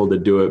we're able to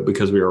do it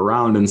because we were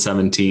around in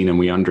 17 and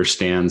we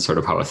understand sort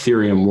of how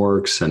Ethereum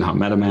works and how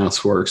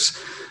MetaMask works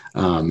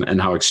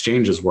and how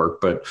exchanges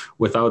work. But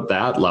without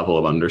that level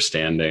of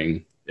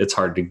understanding, it's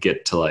hard to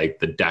get to like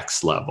the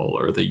DEX level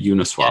or the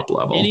Uniswap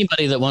level.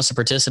 Anybody that wants to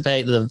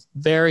participate, the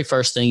very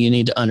first thing you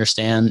need to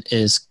understand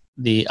is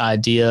the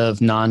idea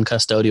of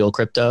non-custodial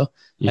crypto,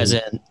 as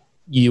in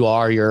you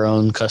are your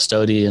own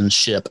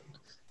custodianship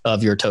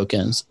of your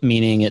tokens,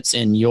 meaning it's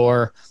in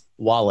your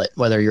wallet,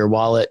 whether your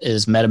wallet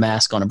is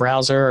MetaMask on a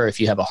browser or if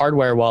you have a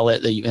hardware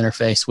wallet that you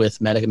interface with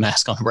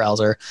MetaMask on a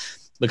browser,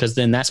 because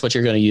then that's what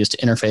you're going to use to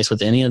interface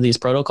with any of these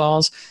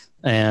protocols.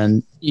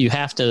 And you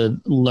have to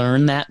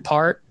learn that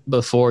part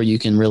before you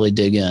can really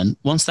dig in.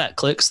 Once that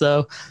clicks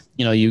though,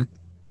 you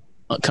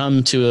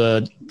come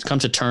to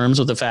terms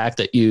with the fact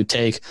that you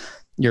take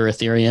your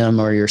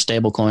Ethereum or your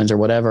stable coins or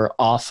whatever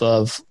off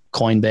of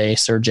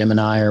Coinbase or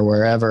Gemini or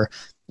wherever,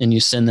 and you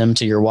send them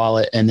to your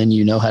wallet, and then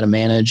you know how to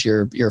manage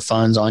your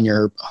funds on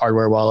your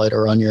hardware wallet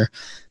or on your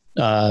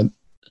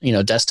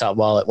desktop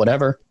wallet,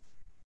 whatever.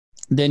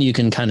 Then you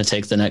can kind of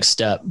take the next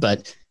step.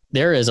 But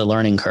there is a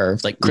learning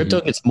curve. Like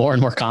crypto gets more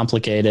and more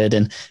complicated.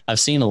 And I've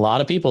seen a lot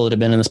of people that have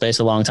been in the space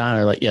a long time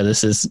are like, yeah,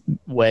 this is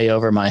way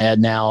over my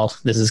head now.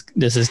 This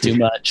is too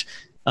much.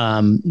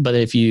 But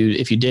if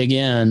you dig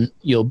in,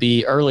 you'll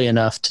be early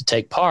enough to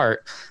take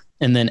part.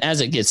 And then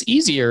as it gets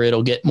easier,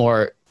 it'll get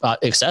more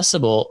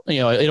accessible.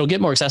 It'll get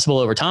more accessible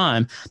over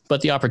time, but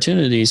the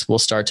opportunities will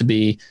start to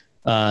be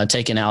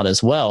taken out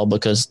as well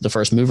because the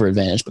first mover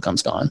advantage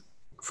becomes gone.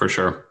 For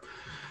sure.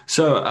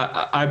 So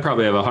I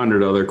probably have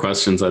 100 other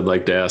questions I'd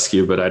like to ask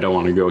you, but I don't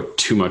want to go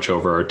too much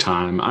over our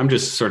time. I'm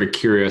just sort of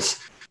curious,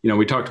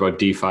 we talked about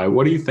DeFi.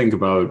 What do you think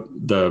about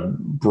the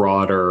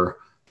broader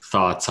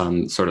thoughts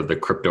on sort of the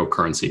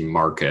cryptocurrency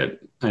market?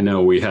 I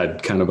know we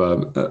had kind of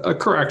a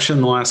correction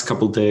the last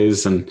couple of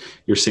days and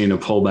you're seeing a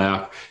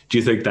pullback. Do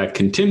you think that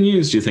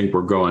continues? Do you think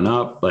we're going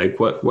up? Like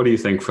what do you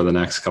think for the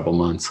next couple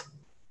months?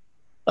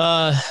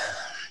 I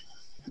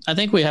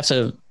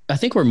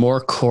think we're more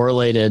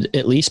correlated,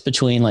 at least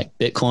between like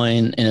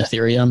Bitcoin and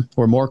Ethereum.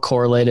 We're more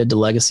correlated to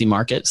legacy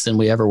markets than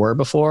we ever were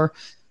before.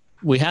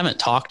 We haven't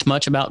talked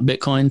much about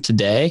Bitcoin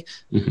today,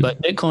 but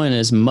Bitcoin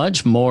is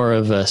much more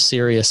of a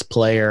serious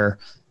player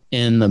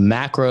in the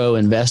macro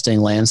investing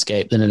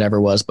landscape than it ever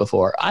was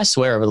before. I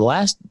swear over the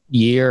last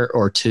year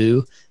or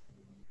two,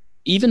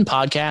 even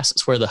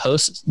podcasts where the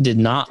hosts did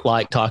not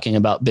like talking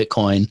about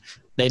Bitcoin,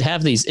 they'd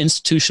have these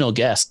institutional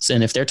guests.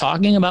 And if they're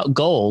talking about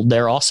gold,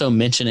 they're also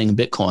mentioning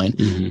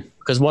Bitcoin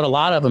because what a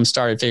lot of them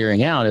started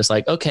figuring out is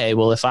like, okay,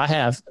 well, if I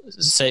have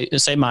say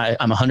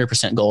I'm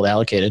 100% gold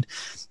allocated,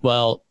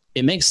 well,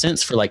 it makes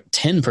sense for like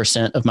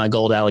 10% of my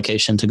gold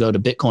allocation to go to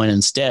Bitcoin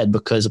instead,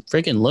 because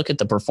freaking look at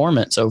the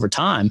performance over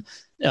time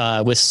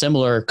with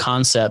similar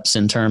concepts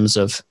in terms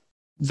of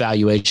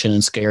valuation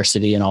and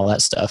scarcity and all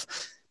that stuff.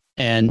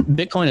 And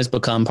Bitcoin has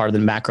become part of the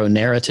macro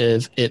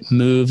narrative. It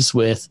moves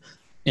with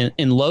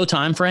in low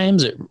time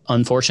frames. It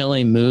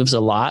unfortunately moves a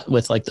lot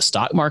with like the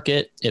stock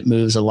market. It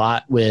moves a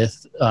lot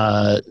with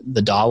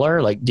the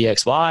dollar, like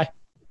DXY.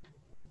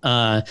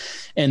 And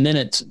then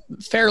it's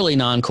fairly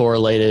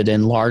non-correlated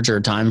in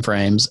larger time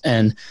frames.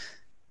 And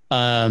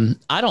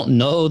I don't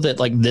know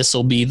that like this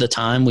will be the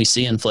time we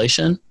see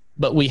inflation,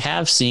 but we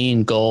have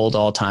seen gold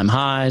all-time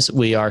highs.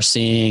 We are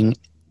seeing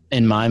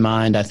in my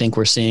mind, I think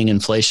we're seeing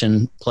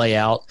inflation play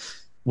out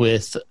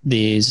with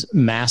these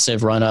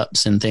massive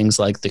run-ups in things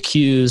like the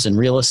Qs and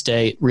real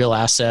estate, real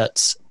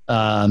assets.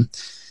 And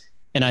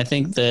I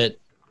think that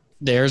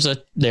there's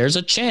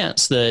a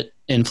chance that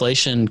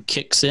inflation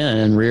kicks in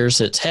and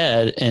rears its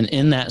head. And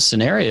in that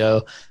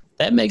scenario,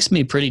 that makes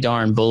me pretty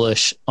darn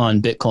bullish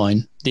on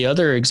Bitcoin. The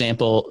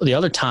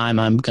other time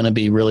I'm going to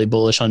be really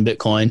bullish on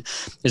Bitcoin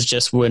is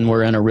just when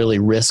we're in a really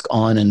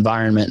risk-on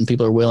environment and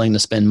people are willing to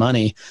spend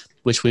money,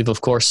 which we've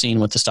of course seen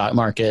with the stock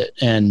market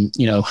and,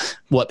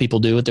 what people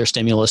do with their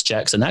stimulus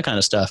checks and that kind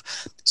of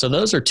stuff. So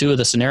those are two of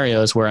the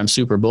scenarios where I'm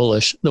super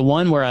bullish. The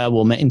one where I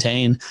will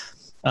maintain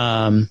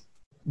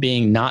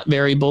being not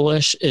very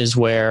bullish is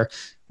where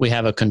we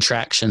have a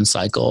contraction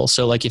cycle.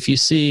 So like if you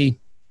see,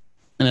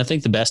 and I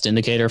think the best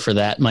indicator for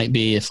that might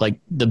be if like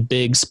the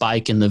big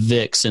spike in the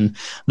VIX and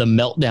the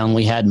meltdown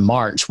we had in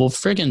March, well,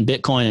 friggin'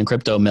 Bitcoin and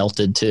crypto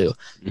melted too.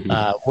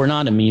 Mm-hmm. We're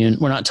not immune.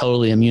 We're not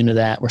totally immune to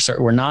that.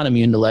 We're not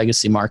immune to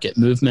legacy market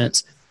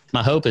movements.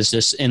 My hope is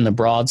just in the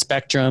broad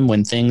spectrum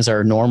when things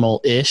are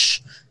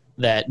normal-ish,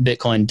 that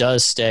Bitcoin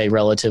does stay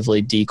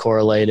relatively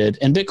decorrelated.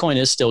 And Bitcoin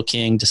is still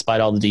king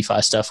despite all the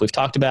DeFi stuff we've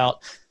talked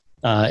about.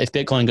 If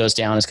Bitcoin goes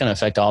down, it's going to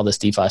affect all this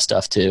DeFi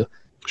stuff too.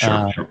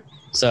 Sure.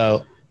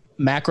 So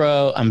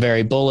macro, I'm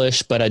very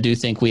bullish, but I do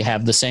think we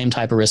have the same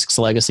type of risks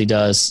legacy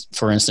does,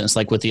 for instance,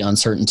 like with the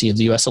uncertainty of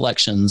the US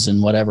elections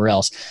and whatever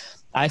else.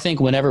 I think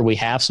whenever we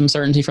have some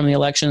certainty from the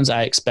elections,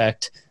 I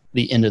expect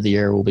the end of the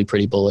year will be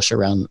pretty bullish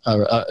around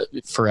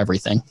for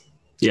everything.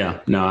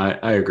 Yeah, no,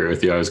 I agree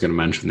with you. I was going to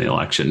mention the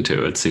election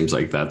too. It seems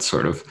like that's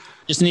sort of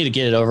just need to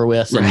get it over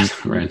with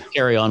and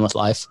carry on with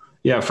life.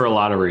 Yeah, for a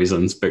lot of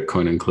reasons,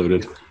 Bitcoin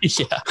included.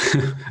 Yeah.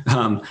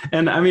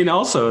 And I mean,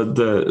 also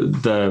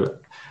the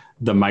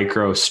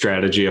micro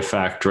strategy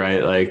effect,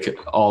 right? Like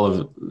all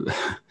of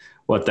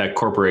what that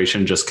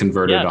corporation just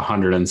converted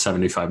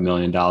 $175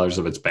 million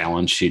of its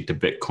balance sheet to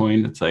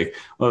Bitcoin. It's like,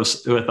 well,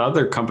 if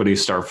other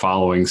companies start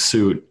following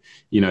suit,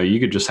 you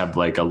could just have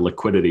like a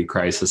liquidity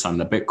crisis on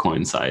the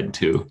Bitcoin side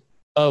too.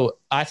 Oh,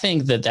 I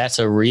think that's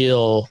a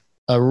real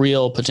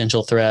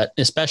potential threat,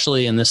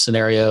 especially in this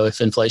scenario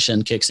if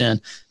inflation kicks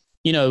in.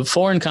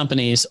 Foreign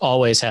companies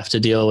always have to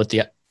deal with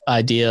the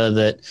idea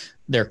that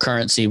their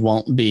currency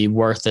won't be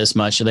worth as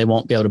much, or they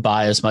won't be able to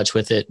buy as much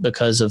with it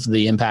because of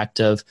the impact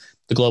of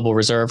the global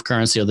reserve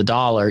currency of the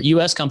dollar.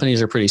 U.S.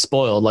 companies are pretty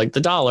spoiled. Like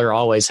the dollar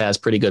always has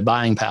pretty good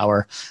buying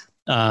power.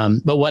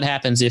 But what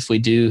happens if we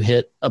do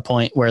hit a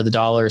point where the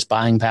dollar's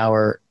buying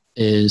power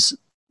is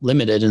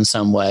limited in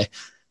some way?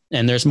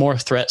 And there's more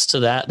threats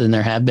to that than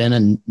there have been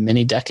in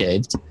many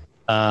decades.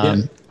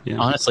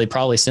 Honestly,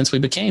 probably since we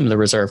became the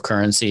reserve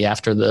currency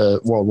after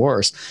the world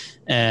wars.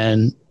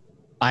 And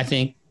I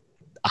think,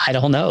 I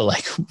don't know,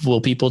 like, will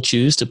people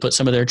choose to put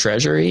some of their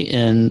treasury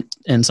in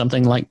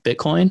something like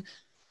Bitcoin?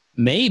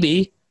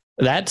 Maybe.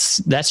 That's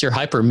your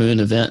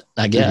hypermoon event,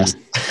 I guess.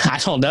 Mm-hmm. I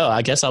don't know.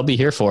 I guess I'll be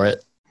here for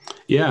it.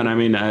 Yeah. And I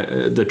mean,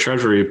 the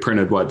treasury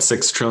printed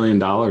 $6 trillion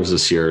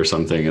this year or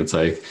something. It's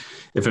like,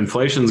 if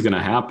inflation's going to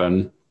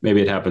happen,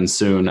 maybe it happens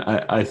soon.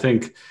 I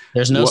think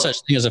there's no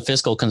such thing as a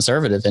fiscal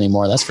conservative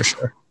anymore. That's for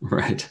sure.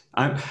 Right.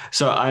 I'm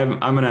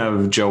going to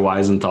have Joe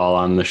Weisenthal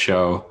on the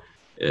show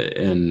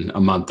in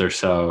a month or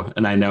so.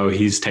 And I know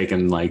he's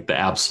taken like the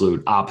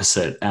absolute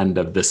opposite end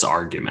of this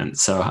argument.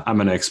 So I'm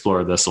going to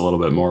explore this a little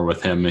bit more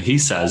with him. He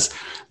says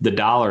the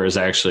dollar is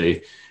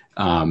actually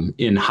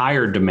in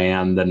higher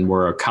demand than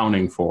we're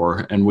accounting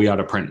for, and we ought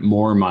to print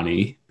more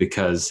money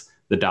because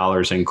the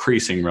dollar is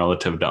increasing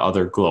relative to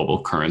other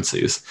global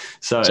currencies.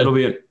 So it'll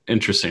be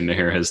interesting to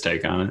hear his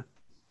take on it.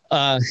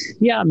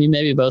 Yeah, I mean,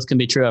 maybe both can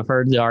be true. I've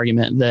heard the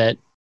argument that,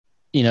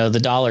 the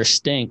dollar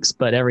stinks,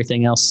 but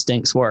everything else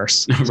stinks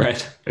worse.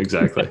 Right.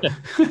 Exactly.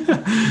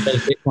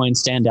 Does Bitcoin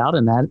stand out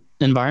in that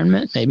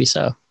environment? Maybe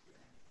so.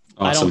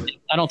 Awesome.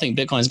 I don't think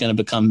Bitcoin is going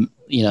to become,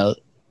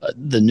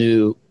 the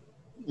new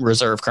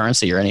reserve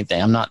currency or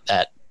anything. I'm not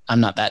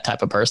that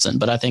type of person,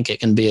 but I think it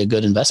can be a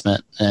good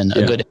investment and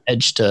a good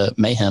hedge to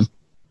mayhem.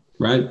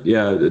 Right.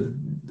 Yeah.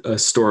 A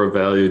store of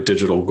value,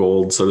 digital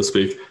gold, so to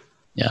speak.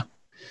 Yeah.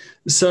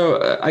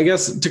 So I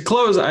guess to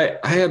close, I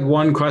had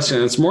one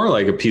question. It's more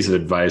like a piece of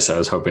advice I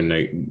was hoping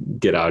to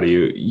get out of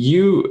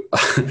you.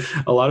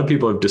 A lot of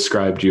people have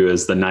described you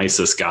as the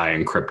nicest guy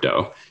in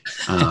crypto.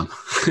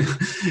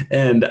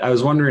 And I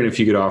was wondering if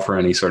you could offer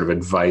any sort of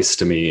advice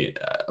to me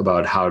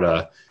about how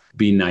to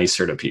be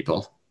nicer to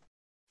people.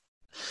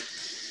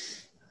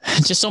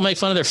 Just don't make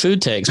fun of their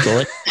food takes,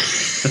 bullet.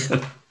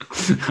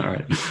 All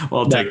right.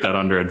 Well, I'll take that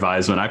under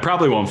advisement. I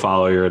probably won't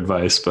follow your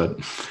advice, but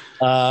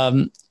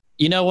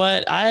you know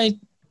what? I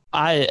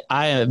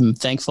am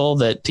thankful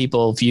that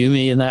people view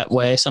me in that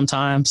way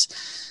sometimes.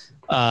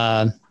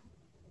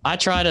 I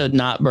try to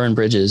not burn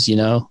bridges,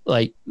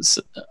 like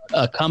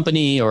a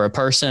company or a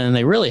person,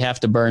 they really have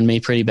to burn me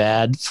pretty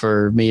bad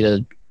for me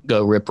to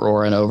go rip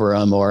roaring over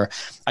them, or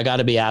I got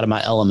to be out of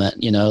my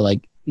element,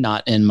 like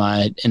not in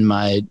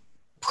my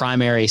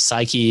primary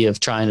psyche of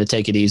trying to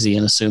take it easy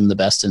and assume the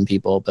best in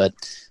people. But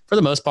for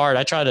the most part,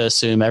 I try to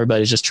assume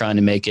everybody's just trying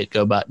to make it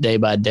go by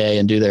day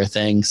and do their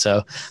thing.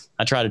 So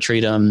I try to treat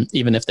them,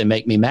 even if they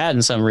make me mad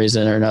in some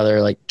reason or another,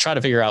 like try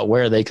to figure out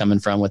where are they coming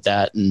from with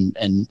that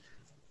and,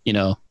 you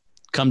know,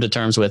 come to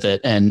terms with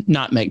it and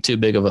not make too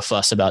big of a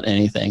fuss about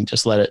anything.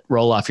 Just let it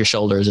roll off your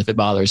shoulders if it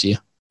bothers you.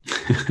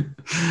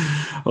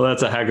 Well,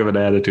 that's a heck of an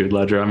attitude,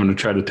 Ledger. I'm going to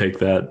try to take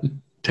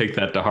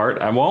that to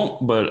heart. I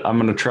won't, but I'm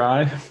going to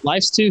try.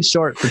 Life's too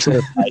short for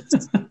Twitter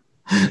fights.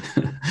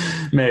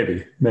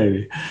 Maybe.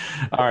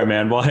 All right,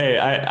 man. Well, hey,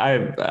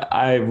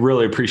 I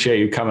really appreciate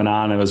you coming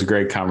on. It was a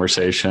great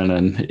conversation,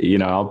 and you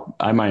know,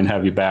 I might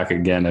have you back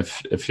again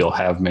if you'll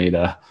have me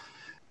to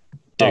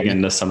dig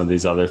into some of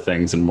these other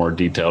things in more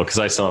detail, because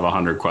I still have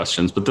 100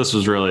 questions. But this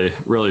was really,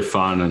 really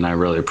fun, and I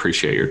really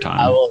appreciate your time.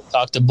 I will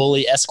talk to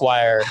Bully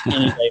Esquire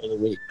any day of the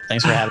week.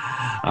 Thanks for having me.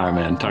 All right,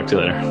 man. Talk to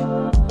you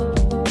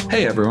later.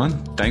 Hey,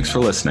 everyone. Thanks for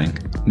listening.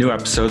 New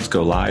episodes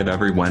go live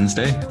every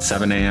Wednesday at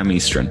 7 a.m.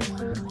 Eastern.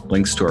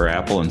 Links to our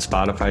Apple and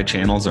Spotify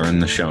channels are in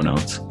the show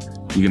notes.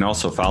 You can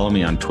also follow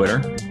me on Twitter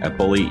at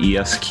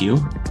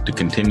BullyESQ to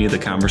continue the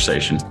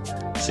conversation.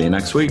 See you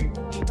next week.